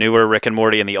like the newer Rick and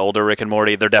Morty and the older Rick and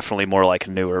Morty. They're definitely more like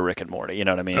newer Rick and Morty. You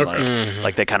know what I mean? Okay.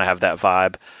 Like they kind of have that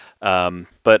vibe.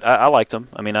 But I liked them.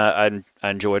 I mean, I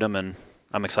enjoyed them, and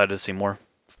I'm excited to see more.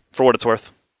 For what it's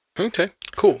worth. Okay,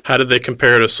 cool. How did they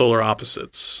compare to Solar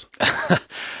Opposites?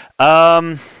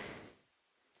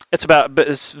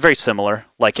 It's very similar,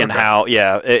 like in how,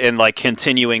 in like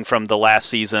continuing from the last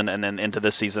season and then into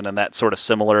this season, and that sort of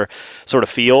similar sort of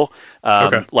feel.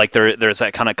 Like there's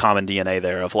that kind of common DNA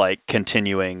there of like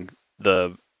continuing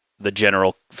the the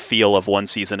general feel of one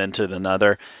season into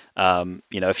another.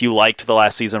 If you liked the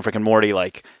last season of Rick and Morty,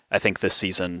 like I think this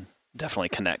season definitely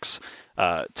connects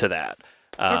to that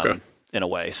in a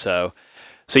way. So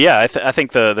yeah, I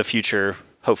think the future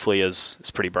hopefully is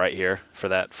pretty bright here for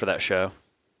that show.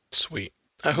 Sweet.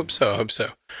 I hope so.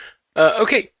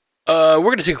 Okay. We're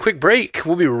going to take a quick break.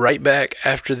 We'll be right back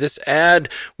after this ad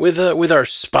with our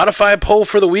Spotify poll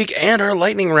for the week and our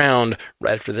lightning round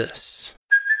right after this.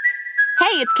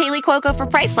 Hey, it's Kaylee Cuoco for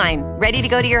Priceline. Ready to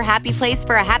go to your happy place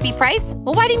for a happy price?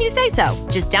 Well, why didn't you say so?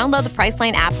 Just download the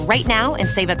Priceline app right now and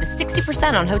save up to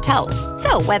 60% on hotels.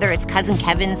 So whether it's Cousin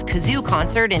Kevin's Kazoo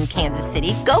Concert in Kansas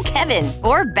City, go Kevin,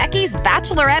 or Becky's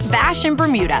Bachelorette Bash in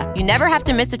Bermuda, you never have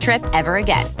to miss a trip ever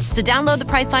again. So download the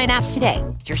Priceline app today.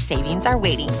 Your savings are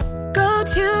waiting. Go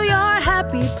to your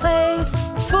happy place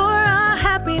for a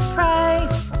happy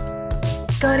price.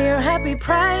 Go to your happy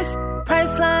price,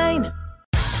 Priceline.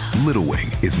 Little Wing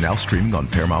is now streaming on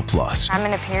Paramount Plus. I'm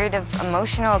in a period of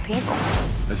emotional upheaval.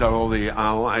 Is that all the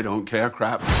I don't care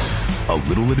crap? A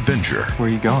little adventure. Where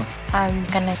are you going? I'm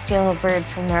gonna steal a bird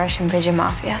from the Russian pigeon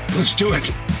mafia. Let's do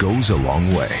it. Goes a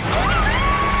long way.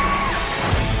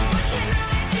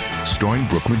 Starring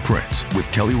Brooklyn Prince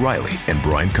with Kelly Riley and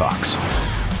Brian Cox.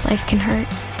 Life can hurt,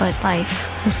 but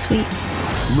life is sweet.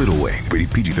 Little Wing,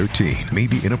 rated PG-13, may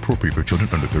be inappropriate for children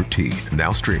under 13.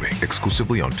 Now streaming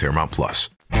exclusively on Paramount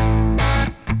Plus.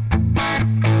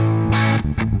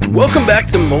 Welcome back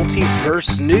to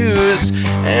Multiverse News,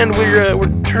 and we're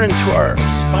turning to our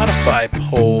Spotify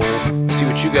poll. See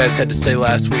what you guys had to say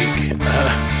last week.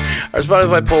 Our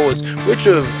Spotify poll was, which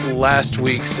of last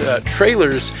week's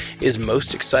trailers is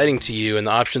most exciting to you? And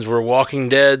the options were Walking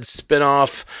Dead,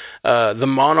 spinoff, The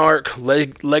Monarch,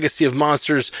 Legacy of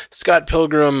Monsters, Scott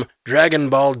Pilgrim, Dragon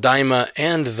Ball Daima,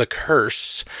 and The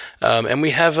Curse. And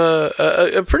we have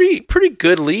a pretty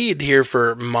good lead here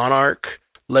for Monarch,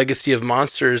 Legacy of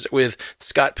Monsters, with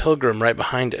Scott Pilgrim right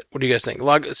behind it. What do you guys think?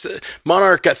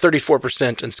 Monarch got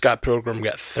 34% and Scott Pilgrim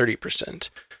got 30%.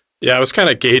 Yeah, I was kind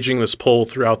of gauging this poll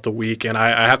throughout the week, and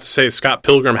I have to say Scott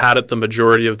Pilgrim had it the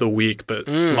majority of the week, but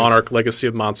Monarch Legacy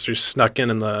of Monsters snuck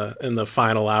in the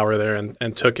final hour there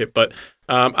and took it. But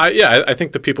I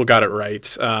think the people got it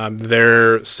right.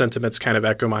 Their sentiments kind of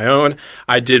echo my own.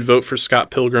 I did vote for Scott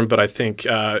Pilgrim, but I think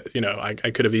I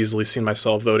could have easily seen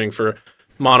myself voting for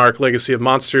Monarch Legacy of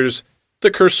Monsters. The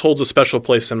Curse holds a special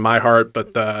place in my heart,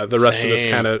 but the rest of this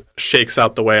kind of shakes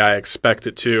out the way I expect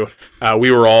it to. We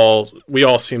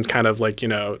all seemed kind of like,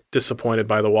 disappointed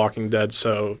by The Walking Dead,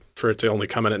 so for it to only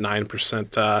come in at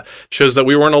 9% shows that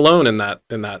we weren't alone in that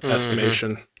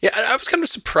estimation. Yeah, I was kind of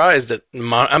surprised that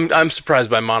I'm surprised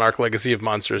by Monarch Legacy of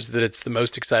Monsters, that it's the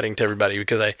most exciting to everybody,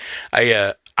 because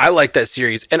I like that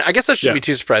series, and I guess I shouldn't be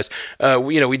too surprised.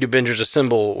 We do Bingers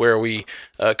Assemble, where we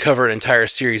cover an entire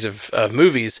series of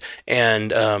movies,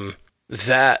 and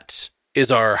that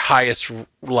is our highest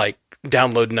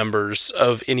download numbers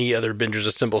of any other Bingers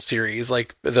Assemble series.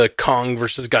 Like the Kong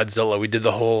versus Godzilla, we did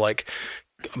the whole I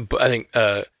think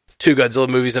 2 Godzilla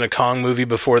movies and a Kong movie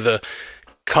before the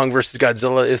Kong versus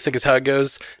Godzilla, I think is how it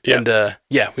goes. Yeah.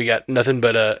 And we got nothing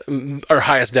but our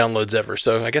highest downloads ever.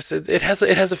 So I guess it has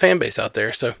a fan base out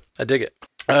there. So I dig it.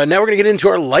 Now we're going to get into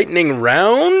our lightning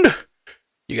round.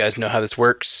 You guys know how this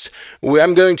works.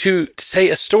 I'm going to say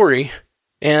a story,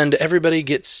 and everybody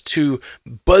gets to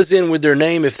buzz in with their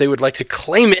name if they would like to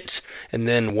claim it. And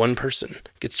then one person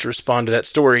gets to respond to that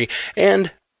story.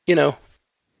 And,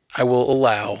 I will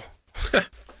allow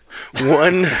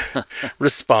one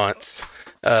response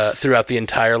throughout the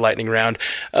entire lightning round.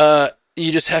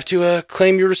 You just have to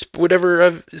claim your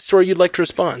whatever story you'd like to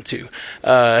respond to.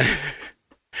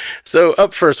 So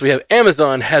up first, we have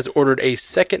Amazon has ordered a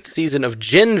second season of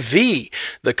Gen V,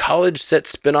 the college-set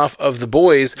spinoff of The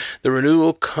Boys. The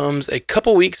renewal comes a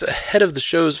couple weeks ahead of the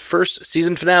show's first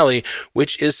season finale,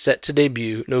 which is set to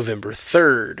debut November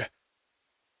 3rd.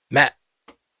 Matt,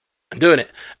 I'm doing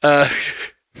it.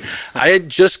 I had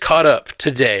just caught up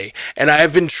today, and I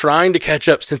have been trying to catch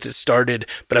up since it started,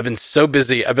 but I've been so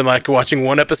busy. I've been watching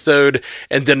one episode,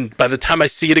 and then by the time I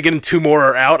see it again, 2 more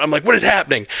are out. I'm like, what is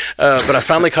happening? But I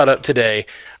finally caught up today.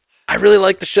 I really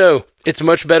like the show. It's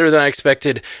much better than I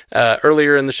expected.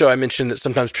 Earlier in the show, I mentioned that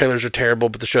sometimes trailers are terrible,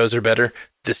 but the shows are better.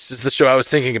 This is the show I was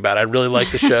thinking about. I really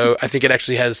like the show. I think it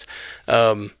actually has,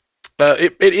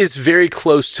 it is very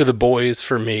close to The Boys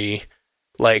for me.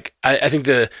 I think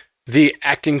the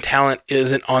acting talent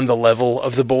isn't on the level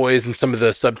of The Boys, and some of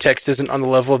the subtext isn't on the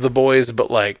level of The Boys, but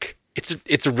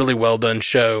it's a really well done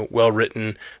show, well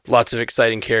written, lots of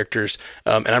exciting characters,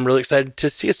 and I'm really excited to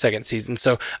see a second season.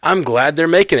 So I'm glad they're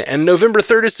making it, and November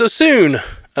 3rd is so soon.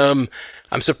 I'm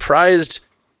surprised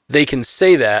they can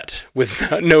say that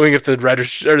without knowing if the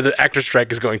writers or the actor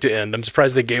strike is going to end. I'm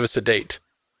surprised they gave us a date.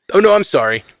 Oh no, I'm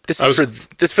sorry. This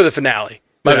is for the finale.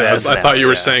 My bad. I thought you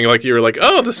were saying you were like,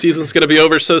 oh, the season's going to be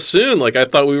over so soon. Like I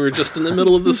thought we were just in the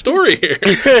middle of the story here.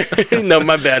 No,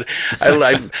 my bad.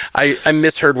 I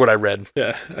misheard what I read.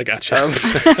 Yeah, I gotcha.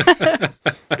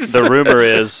 The rumor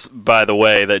is, by the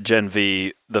way, that Gen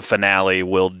V, the finale,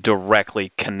 will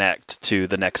directly connect to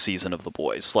the next season of The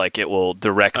Boys. Like it will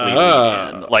directly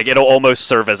lead in. Like it'll almost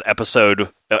serve as episode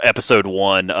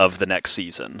 1 of the next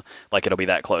season. Like it'll be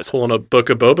that close. Pulling a Book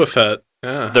of Boba Fett.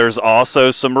 Yeah. There's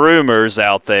also some rumors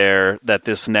out there that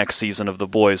this next season of The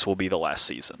Boys will be the last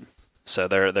season. So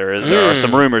there are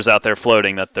some rumors out there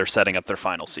floating that they're setting up their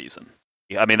final season.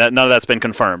 I mean, none of that's been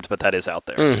confirmed, but that is out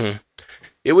there. Mm-hmm.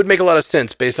 It would make a lot of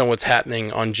sense based on what's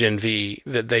happening on Gen V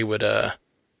that they would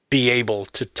be able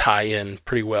to tie in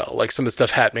pretty well. Like some of the stuff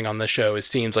happening on the show, it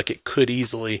seems like it could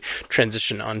easily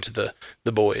transition onto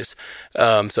the Boys.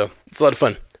 So it's a lot of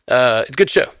fun. It's a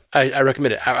good show. I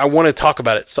recommend it. I want to talk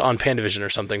about it on Pandavision or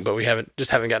something, but we haven't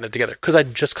gotten it together because I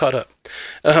just caught up.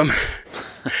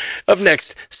 Up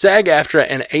next, SAG-AFTRA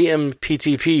and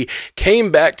AMPTP came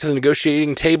back to the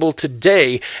negotiating table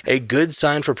today, a good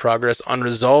sign for progress on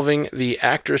resolving the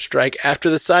actor strike after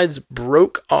the sides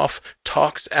broke off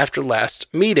talks after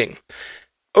last meeting.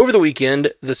 Over the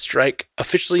weekend, the strike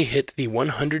officially hit the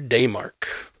 100-day mark.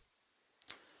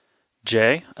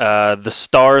 Jay, the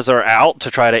stars are out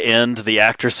to try to end the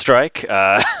actor strike.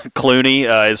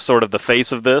 Clooney is sort of the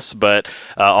face of this, but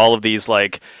all of these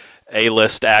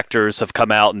A-list actors have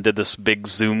come out and did this big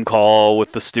Zoom call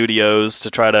with the studios to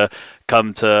try to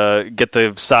come to get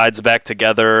the sides back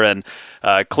together. And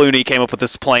Clooney came up with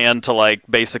this plan to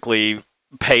basically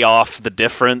pay off the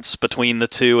difference between the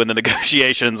two in the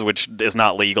negotiations, which is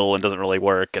not legal and doesn't really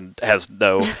work and has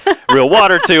no real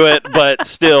water to it. But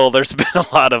still, there's been a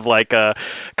lot of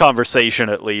conversation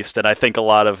at least, and I think a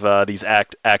lot of these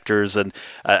actors, and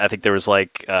I think there was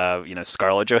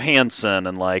Scarlett Johansson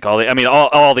and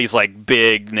all these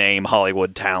big name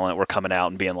Hollywood talent were coming out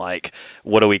and being like,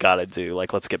 "What do we got to do?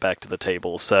 Let's get back to the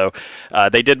table." So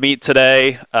they did meet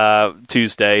today,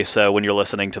 Tuesday. So when you're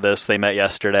listening to this, they met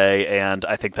yesterday, and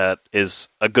I think that is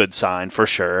a good sign for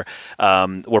sure.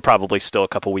 We're probably still a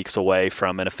couple weeks away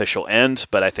from an official end,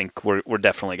 but I think we're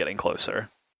definitely getting closer.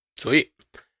 Sweet.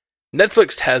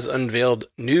 Netflix has unveiled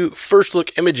new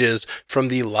first-look images from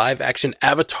the live-action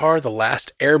Avatar: The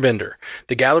Last Airbender.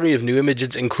 The gallery of new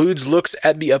images includes looks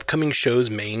at the upcoming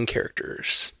show's main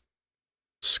characters.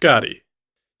 Scotty.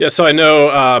 Yeah, so I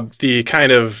know the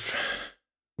kind of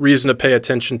reason to pay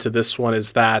attention to this one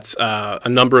is that a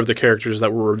number of the characters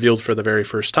that were revealed for the very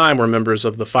first time were members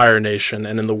of the Fire Nation,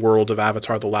 and in the world of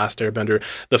Avatar: The Last Airbender,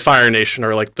 the Fire Nation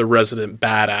are the resident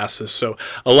badasses. So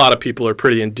a lot of people are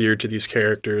pretty endeared to these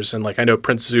characters, and I know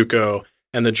Prince Zuko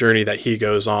and the journey that he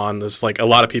goes on is a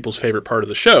lot of people's favorite part of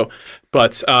the show.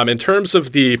 But in terms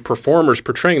of the performers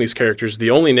portraying these characters, the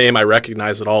only name I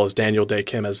recognize at all is Daniel Day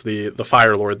Kim as the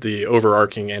Fire Lord, the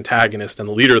overarching antagonist and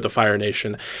the leader of the Fire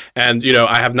Nation. And,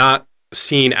 I have not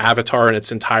seen Avatar in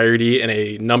its entirety in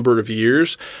a number of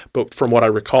years, but from what I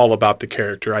recall about the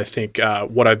character, I think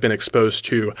what I've been exposed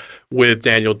to with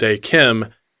Daniel Day Kim,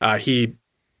 he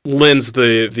lends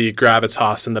the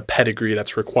gravitas and the pedigree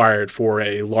that's required for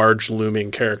a large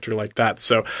looming character like that.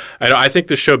 So I think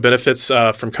the show benefits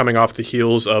from coming off the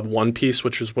heels of One Piece,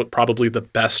 which is probably the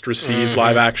best received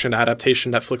live action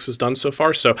adaptation Netflix has done so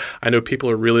far. So I know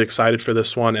people are really excited for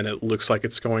this one, and it looks like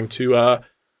it's going to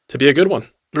be a good one.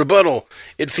 Rebuttal.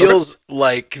 It feels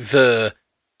like the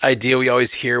idea we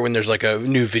always hear when there's a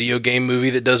new video game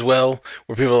movie that does well,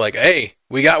 where people are like, hey,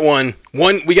 we got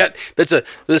the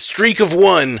streak of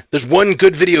one. There's one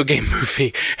good video game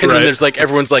movie. And then there's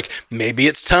everyone's maybe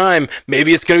it's time.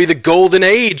 Maybe it's going to be the golden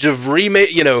age of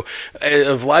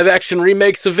of live action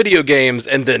remakes of video games.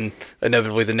 And then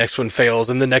inevitably the next one fails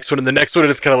and the next one and the next one.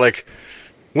 And it's kind of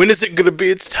when is it going to be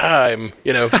its time?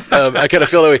 I kind of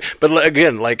feel that way. But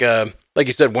again, like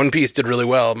you said, One Piece did really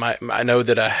well. I know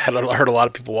that I heard a lot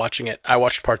of people watching it. I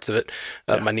watched parts of it.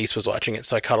 My niece was watching it,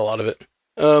 so I caught a lot of it.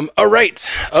 All right,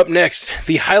 up next,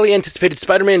 the highly anticipated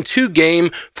Spider-Man 2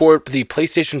 game for the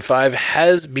PlayStation 5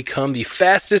 has become the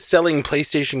fastest-selling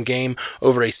PlayStation game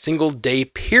over a single-day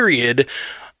period.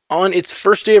 On its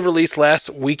first day of release last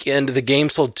weekend, the game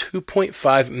sold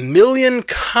 2.5 million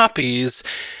copies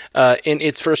in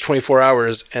its first 24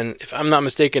 hours. And if I'm not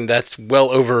mistaken, that's well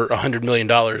over $100 million,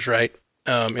 right?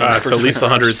 It's at least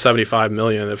 175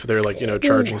 million if they're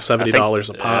charging $70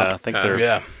 a pop. I think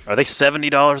they're. Are they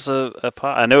 $70 a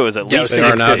pop? I know it was at least they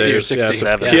are 60 nowadays. or 60.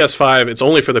 Yeah, PS5. It's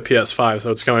only for the PS5,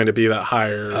 so it's going to be that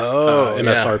higher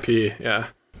MSRP. Yeah.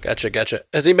 Gotcha.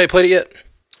 Has anybody played it yet?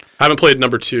 I haven't played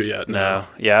number 2 yet. No.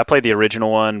 Yeah, I played the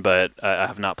original one, but I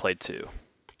have not played 2.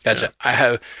 Gotcha.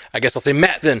 Yeah. I guess I'll say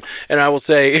Matt then, and I will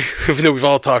say, even though we've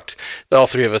all talked, all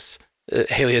three of us,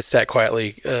 Haley has sat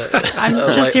quietly.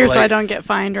 I'm just here so I don't get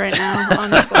fined right now,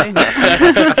 honestly.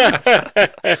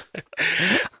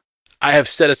 I have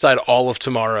set aside all of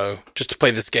tomorrow just to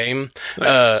play this game.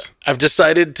 Nice. I've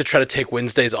decided to try to take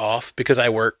Wednesdays off because I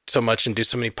work so much and do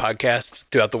so many podcasts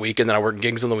throughout the week, and then I work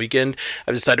gigs on the weekend.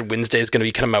 I've decided Wednesday is going to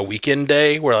be kind of my weekend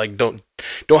day where I don't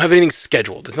have anything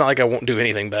scheduled. It's not like I won't do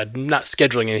anything, but I'm not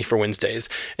scheduling anything for Wednesdays.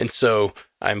 And so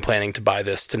I'm planning to buy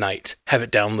this tonight, have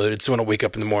it downloaded, so when I wake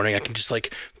up in the morning, I can just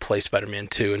play Spider-Man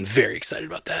 2, and very excited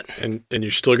about that. And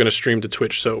you're still going to stream to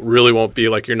Twitch, so it really won't be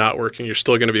like you're not working. You're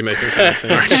still going to be making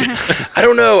content, aren't you? I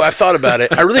don't know. I've thought about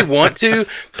it. I really want to,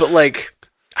 but I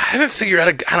haven't figured out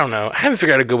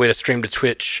a good way to stream to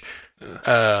Twitch.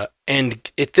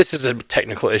 And this is a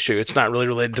technical issue. It's not really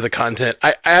related to the content.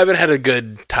 I haven't had a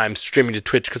good time streaming to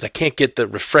Twitch because I can't get the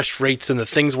refresh rates and the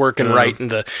things working right.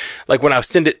 And when I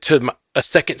send it to a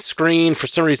second screen, for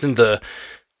some reason the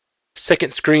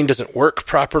second screen doesn't work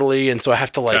properly, and so I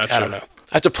have to Gotcha. I don't know.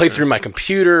 I have to play through my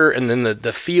computer, and then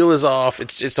the feel is off.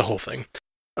 It's a whole thing.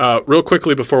 Real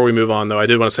quickly before we move on, though, I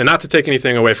did want to say not to take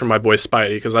anything away from my boy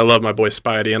Spidey, because I love my boy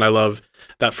Spidey, and I love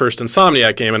that first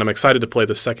Insomniac game, and I'm excited to play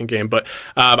the second game. But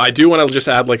I do want to just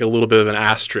add a little bit of an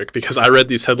asterisk, because I read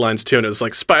these headlines too, and it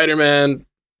was Spider-Man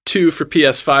 2 for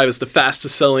PS5 is the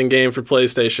fastest selling game for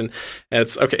PlayStation. And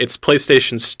it's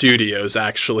PlayStation Studios,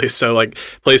 actually. So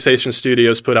PlayStation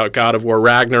Studios put out God of War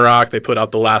Ragnarok. They put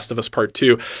out The Last of Us Part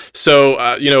 2.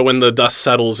 So, when the dust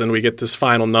settles and we get this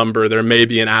final number, there may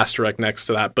be an asterisk next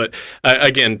to that. But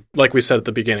again, like we said at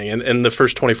the beginning, in the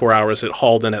first 24 hours, it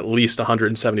hauled in at least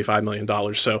 $175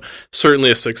 million. So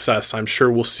certainly a success. I'm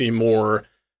sure we'll see more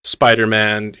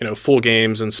Spider-Man, full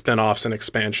games and spin-offs and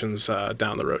expansions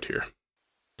down the road here.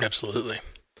 Absolutely.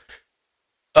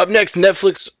 Up next,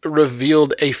 Netflix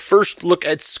revealed a first look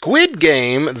at Squid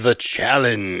Game: The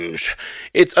Challenge.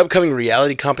 Its upcoming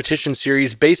reality competition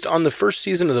series based on the first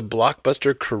season of the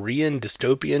blockbuster Korean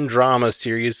dystopian drama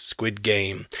series Squid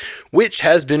Game, which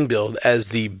has been billed as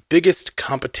the biggest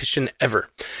competition ever.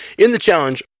 In the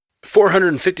challenge,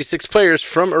 456 players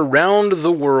from around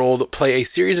the world play a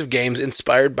series of games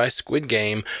inspired by Squid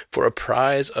Game for a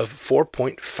prize of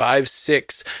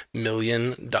 $4.56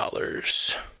 million.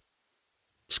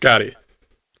 Scotty,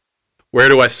 where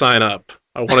do I sign up?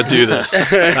 I want to do this.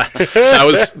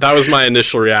 That was my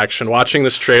initial reaction. Watching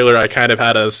this trailer, I kind of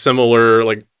had a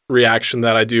similar reaction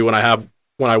that I do when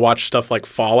I watch stuff like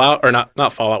Fallout, or not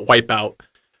Fallout, Wipeout,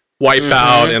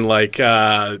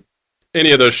 and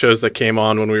any of those shows that came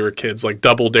on when we were kids, like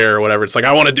Double Dare or whatever. It's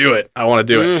I want to do it.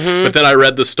 But then I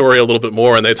read the story a little bit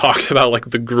more, and they talked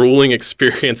about the grueling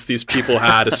experience these people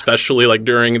had, especially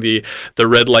during the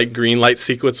red light, green light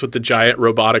sequence with the giant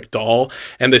robotic doll.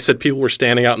 And they said people were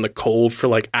standing out in the cold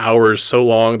for hours, so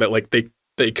long that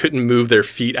they couldn't move their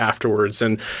feet afterwards.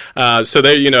 And so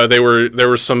there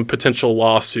were some potential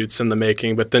lawsuits in the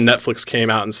making, but then Netflix came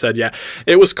out and said, yeah,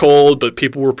 it was cold, but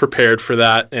people were prepared for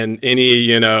that. And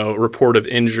any, report of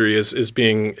injury is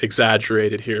being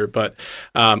exaggerated here. But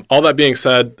all that being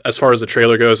said, as far as the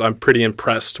trailer goes, I'm pretty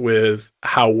impressed with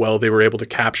how well they were able to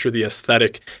capture the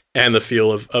aesthetic and the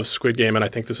feel of Squid Game. And I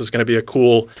think this is going to be a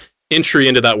cool entry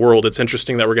into that world. It's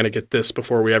interesting that we're going to get this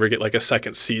before we ever get a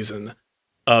second season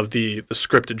of the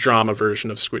scripted drama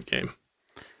version of Squid Game.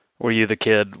 Were you the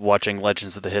kid watching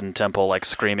Legends of the Hidden Temple,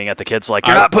 screaming at the kids, you're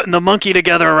not putting the monkey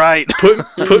together right? Put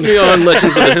me on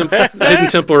Legends of the Hidden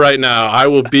Temple right now. I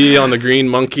will be on the Green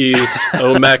Monkeys.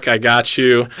 Omek, I got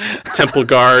you. Temple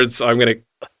Guards, I'm going to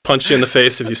punch you in the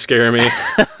face if you scare me.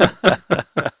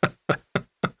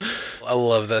 I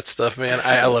love that stuff, man.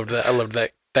 I loved that. I loved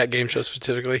that game show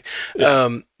specifically.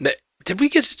 Yeah. Did we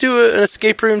get to do an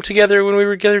escape room together when we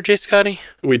were together, Jay Scotty?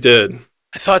 We did.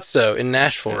 I thought so. In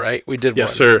Nashville, right? We did one.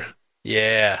 Yes, sir.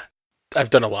 Yeah.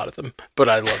 I've done a lot of them, but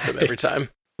I love them every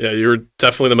time. Yeah, you were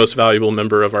definitely the most valuable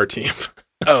member of our team.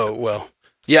 Oh, well.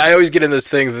 Yeah, I always get in those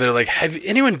things and they're like, have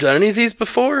anyone done any of these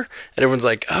before? And everyone's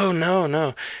like, oh, no.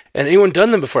 And anyone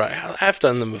done them before? I've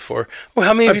done them before. Well,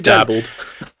 how many have you done?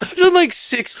 I've done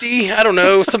 60. I don't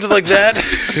know, something like that.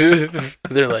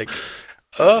 They're like,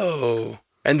 oh.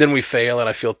 And then we fail, and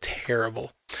I feel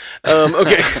terrible.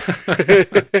 Okay.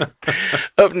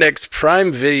 Up next,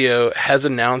 Prime Video has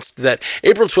announced that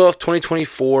April 12th,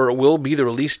 2024 will be the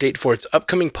release date for its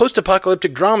upcoming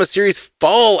post-apocalyptic drama series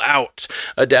Fallout,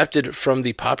 adapted from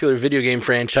the popular video game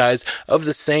franchise of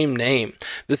the same name.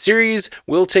 The series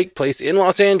will take place in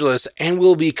Los Angeles and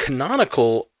will be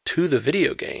canonical to the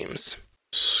video games.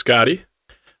 Scotty,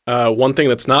 One thing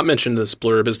that's not mentioned in this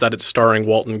blurb is that it's starring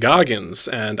Walton Goggins,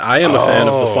 and I am a fan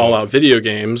of the Fallout video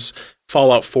games.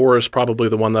 Fallout 4 is probably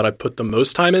the one that I put the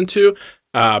most time into.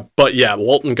 But yeah,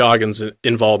 Walton Goggins'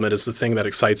 involvement is the thing that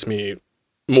excites me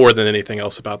more than anything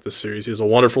else about this series. He's a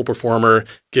wonderful performer.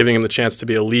 Giving him the chance to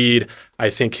be a lead, I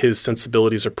think his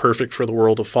sensibilities are perfect for the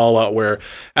world of Fallout, where,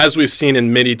 as we've seen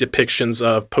in many depictions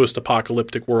of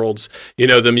post-apocalyptic worlds,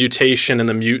 the mutation and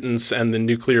the mutants and the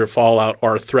nuclear fallout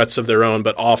are threats of their own,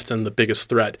 but often the biggest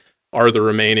threat are the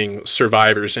remaining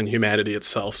survivors and humanity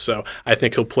itself. So I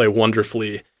think he'll play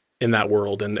wonderfully in that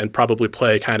world and probably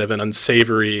play kind of an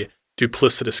unsavory,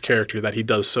 duplicitous character that he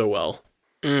does so well.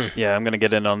 Yeah, I'm going to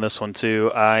get in on this one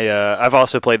too. I've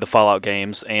also played the Fallout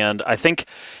games, and I think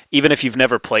even if you've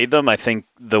never played them, I think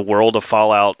the world of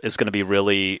Fallout is going to be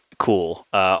really cool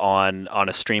on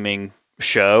a streaming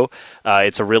show.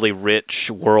 It's a really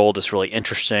rich world. It's really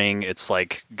interesting. It's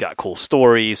like got cool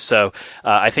stories. So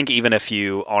I think even if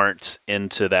you aren't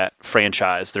into that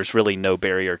franchise, there's really no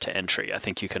barrier to entry. I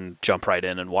think you can jump right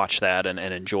in and watch that and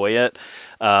enjoy it.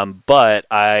 But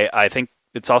I think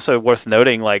it's also worth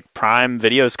noting, like, Prime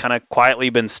Video's kind of quietly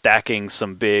been stacking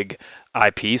some big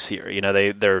IPs here.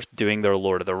 They're doing their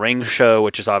Lord of the Rings show,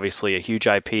 which is obviously a huge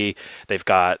IP. They've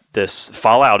got this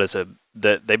Fallout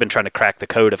they've been trying to crack the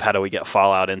code of how do we get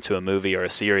Fallout into a movie or a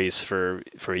series for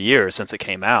years since it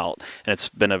came out, and it's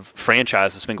been a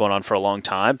franchise that's been going on for a long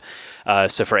time.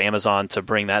 So for Amazon to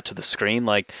bring that to the screen,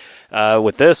 like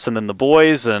with this, and then The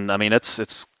Boys, and I mean,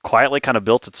 it's quietly kind of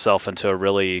built itself into a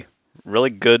really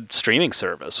good streaming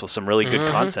service with some really good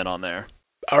content on there.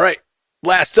 All right,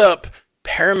 last up,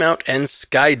 Paramount and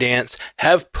Skydance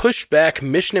have pushed back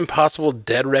Mission Impossible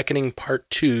Dead Reckoning Part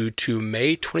 2 to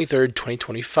May 23rd,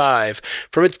 2025,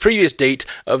 from its previous date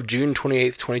of June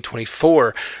 28th,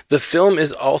 2024. The film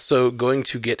is also going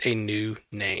to get a new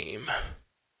name.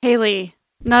 Haley,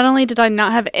 not only did I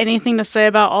not have anything to say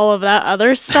about all of that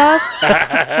other stuff,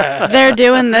 they're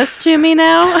doing this to me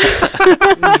now.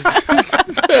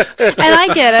 And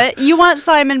I get it. You want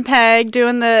Simon Pegg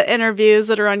doing the interviews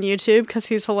that are on YouTube because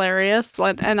he's hilarious,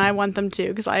 and I want them too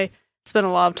because I spent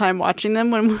a lot of time watching them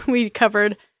when we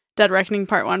covered Dead Reckoning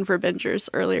Part 1 for Bingers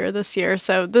earlier this year.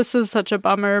 So this is such a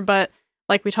bummer, but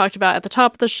like we talked about at the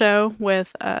top of the show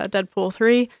with Deadpool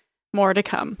 3, more to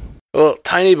come. Well,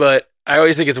 tiny but I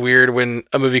always think it's weird when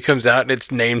a movie comes out and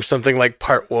it's named something like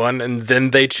Part 1 and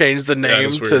then they change the name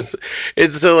to...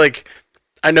 It's so, like,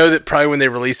 I know that probably when they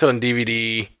release it on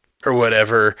DVD or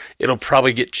whatever, it'll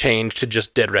probably get changed to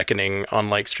just Dead Reckoning on,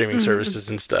 like, streaming services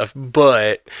and stuff,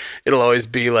 but it'll always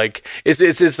be like... It's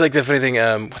like the funny thing,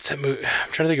 what's that movie?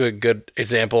 I'm trying to think of a good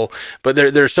example, but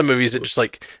there are some movies that just,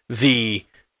 like, the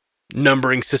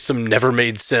numbering system never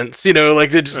made sense,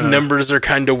 like the just numbers are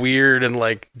kind of weird and,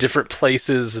 like, different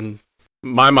places. And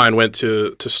my mind went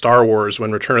to Star Wars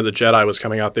when Return of the Jedi was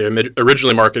coming out. They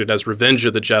originally marketed as Revenge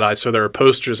of the Jedi, so there are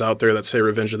posters out there that say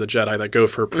Revenge of the Jedi that go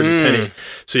for a pretty penny.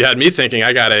 So you had me thinking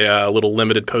I got a little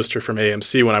limited poster from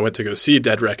AMC when I went to go see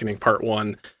Dead Reckoning Part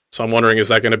 1. So I'm wondering, is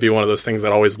that going to be one of those things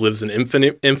that always lives in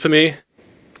infamy?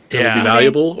 It would be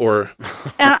valuable, or...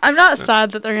 And I'm not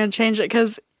sad that they're going to change it,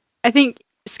 because I think,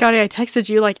 Scotty, I texted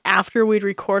you like after we'd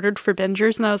recorded for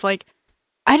Bingers, and I was like,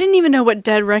 I didn't even know what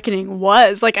Dead Reckoning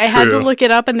was. Like, I had to look it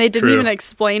up, and they didn't even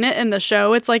explain it in the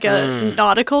show. It's like a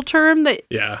nautical term that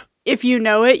if you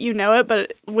know it, you know it,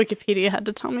 but Wikipedia had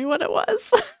to tell me what it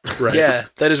was. Right. Yeah,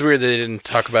 that is weird that they didn't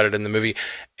talk about it in the movie.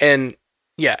 And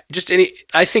yeah,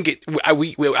 I think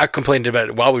I complained about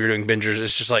it while we were doing Bingers.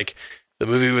 It's just like, the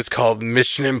movie was called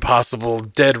Mission Impossible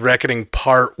Dead Reckoning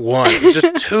Part 1. It's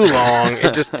just too long.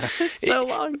 So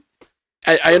long.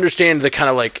 I understand the kind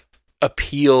of, like,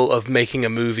 appeal of making a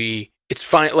movie. It's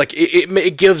fine. Like,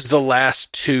 it gives the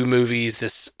last two movies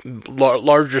this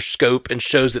larger scope and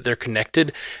shows that they're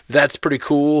connected. That's pretty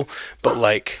cool. But,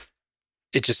 like,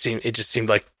 it just seemed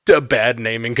like a bad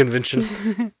naming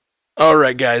convention. All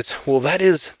right, guys. Well, that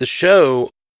is the show.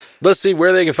 Let's see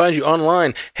where they can find you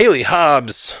online. Haley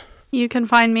Hobbs. You can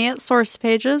find me at Source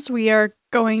Pages. We are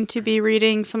going to be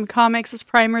reading some comics as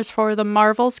primers for the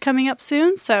Marvels coming up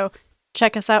soon, so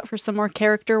check us out for some more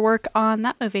character work on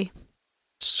that movie.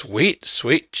 Sweet.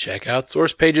 Check out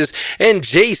Source Pages. And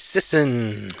Jay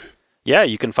Sisson. Yeah,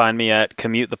 you can find me at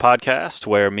Commute the Podcast,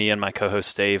 where me and my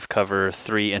co-host Dave cover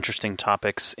 3 interesting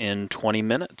topics in 20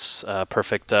 minutes.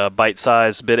 Perfect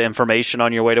bite-sized bit of information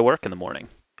on your way to work in the morning.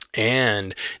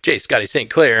 And Jay Scotty St.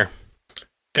 Clair.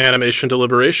 Animation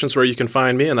Deliberations, where you can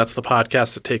find me, and that's the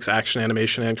podcast that takes action,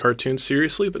 animation, and cartoons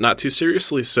seriously, but not too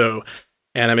seriously. So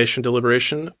Animation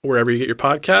Deliberation, wherever you get your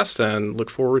podcast, and look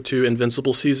forward to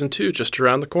Invincible Season 2 just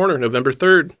around the corner, November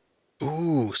 3rd.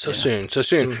 Ooh, so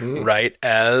soon. Right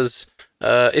as,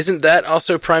 isn't that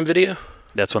also Prime Video?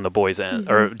 That's when The Boys end,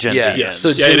 or Gen V ends.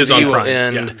 So Gen it is on V Prime.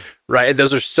 end, right?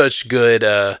 Those are such good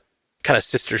kind of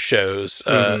sister shows,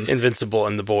 Invincible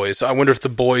and The Boys. So I wonder if The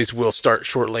Boys will start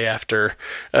shortly after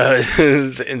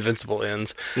the Invincible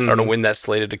ends. I don't know when that's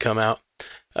slated to come out.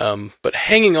 But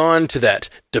hanging on to that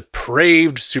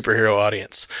depraved superhero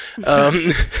audience.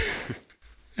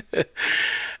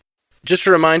 Just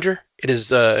a reminder, it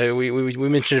is we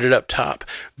mentioned it up top,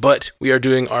 but we are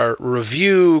doing our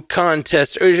review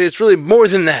contest. It's really more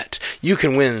than that. You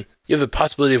can win. You have the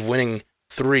possibility of winning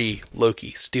 3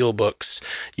 Loki Steelbooks.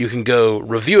 You can go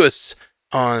review us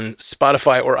on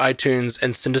Spotify or iTunes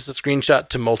and send us a screenshot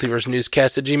to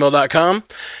multiversenewscast@gmail.com,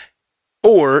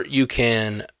 or you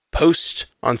can post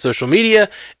on social media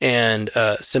and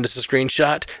send us a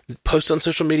screenshot. Post on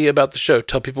social media about the show.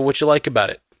 Tell people what you like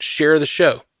about it. Share the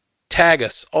show. Tag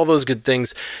us. All those good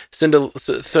things.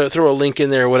 Throw a link in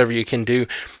there, whatever you can do.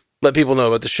 Let people know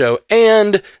about the show.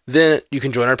 And then you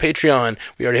can join our Patreon.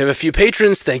 We already have a few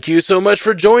patrons. Thank you so much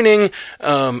for joining.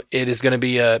 It is going to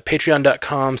be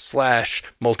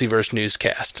patreon.com/multiverse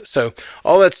newscast. So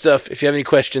all that stuff. If you have any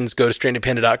questions, go to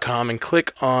strandedpanda.com and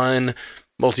click on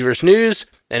Multiverse News,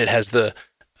 and it has the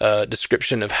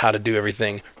description of how to do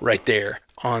everything right there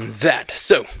on that.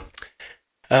 So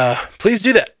please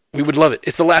do that. We would love it.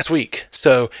 It's the last week.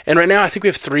 So, and right now I think we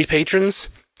have 3 patrons.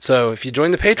 So if you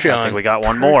join the Patreon, I think we got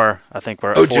one more. I think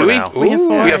we're at 4 now. We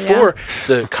have 4.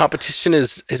 The competition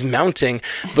is mounting.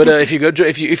 But if you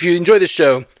enjoy the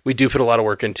show, we do put a lot of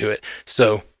work into it.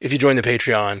 So if you join the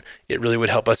Patreon, it really would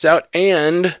help us out,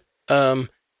 and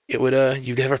it would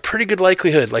you'd have a pretty good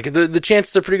likelihood. Like the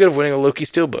chances are pretty good of winning a Loki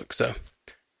Steelbook. So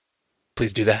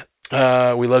please do that.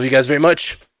 We love you guys very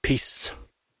much. Peace.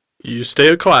 You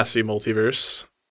stay classy, Multiverse.